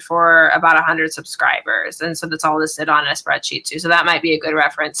relay, and for about 100 subscribers. And so that's all listed on a spreadsheet too. So that might be a good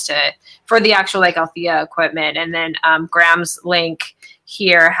reference for the actual like Althea equipment. And then Graham's link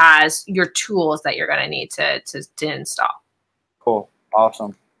here has your tools that you're going to need to install. Cool.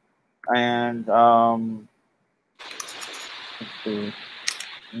 Awesome. And let's see.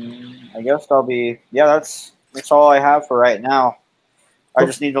 I guess that'll be, that's all I have for right now. I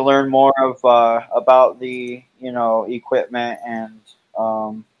just need to learn more of about the equipment and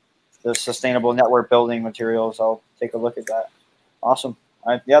the sustainable network building materials. I'll take a look at that. Awesome.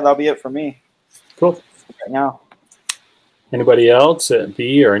 That'll be it for me. Cool. Right now. Anybody else at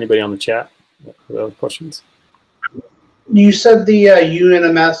B or anybody on the chat? Other questions? You said the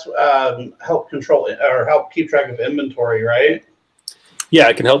UNMS help control or help keep track of inventory, right? Yeah,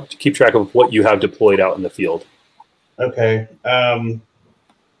 it can help keep track of what you have deployed out in the field. Okay.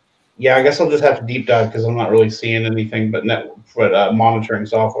 Yeah, I guess I'll just have to deep dive because I'm not really seeing anything but monitoring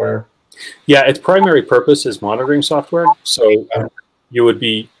software. Yeah, its primary purpose is monitoring software. So you would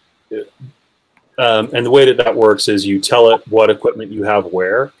be, and the way that works is you tell it what equipment you have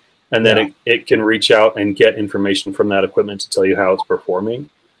where, and then it can reach out and get information from that equipment to tell you how it's performing.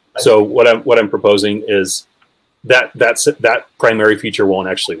 So what I'm proposing is that primary feature won't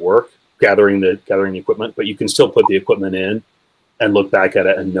actually work, gathering the equipment, but you can still put the equipment in and look back at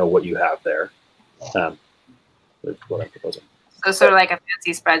it and know what you have there. That's what I'm proposing. So sort of like a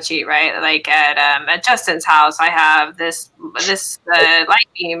fancy spreadsheet, right? Like at Justin's house, I have this light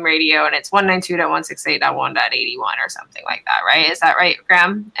beam radio, and it's 192.168.1.81 or something like that, right? Is that right,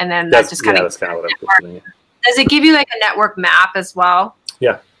 Graham? And then that's just kind of what I'm proposing. Does it give you like a network map as well?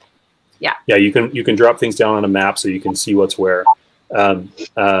 Yeah. Yeah. Yeah, you can drop things down on a map so you can see what's where.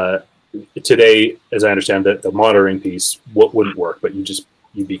 Today, as I understand it, the monitoring piece wouldn't work, but you'd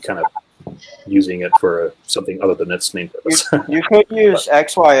be kind of using it for something other than its main purpose. You could use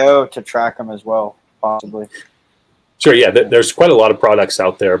XYO to track them as well, possibly. Sure, yeah. There's quite a lot of products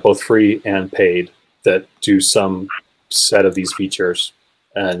out there, both free and paid, that do some set of these features.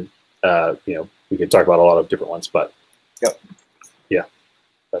 And, we could talk about a lot of different ones, but yeah,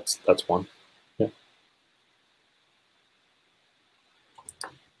 that's one.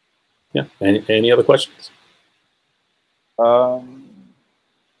 Yeah. Any other questions? Not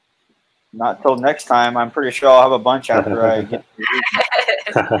till next time. I'm pretty sure I'll have a bunch after I get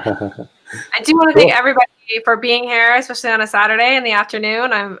I do want to thank everybody for being here, especially on a Saturday in the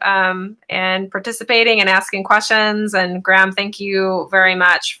afternoon. And participating and asking questions. And Graham, thank you very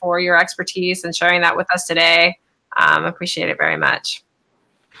much for your expertise and sharing that with us today. Appreciate it very much.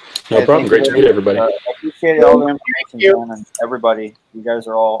 No problem. Great to meet everybody. I appreciate all the information, Dan, and everybody. You guys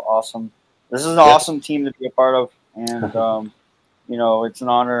are all awesome. This is an awesome team to be a part of, and it's an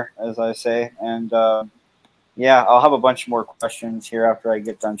honor, as I say. And I'll have a bunch more questions here after I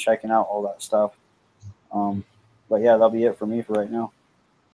get done checking out all that stuff. But yeah, that'll be it for me for right now.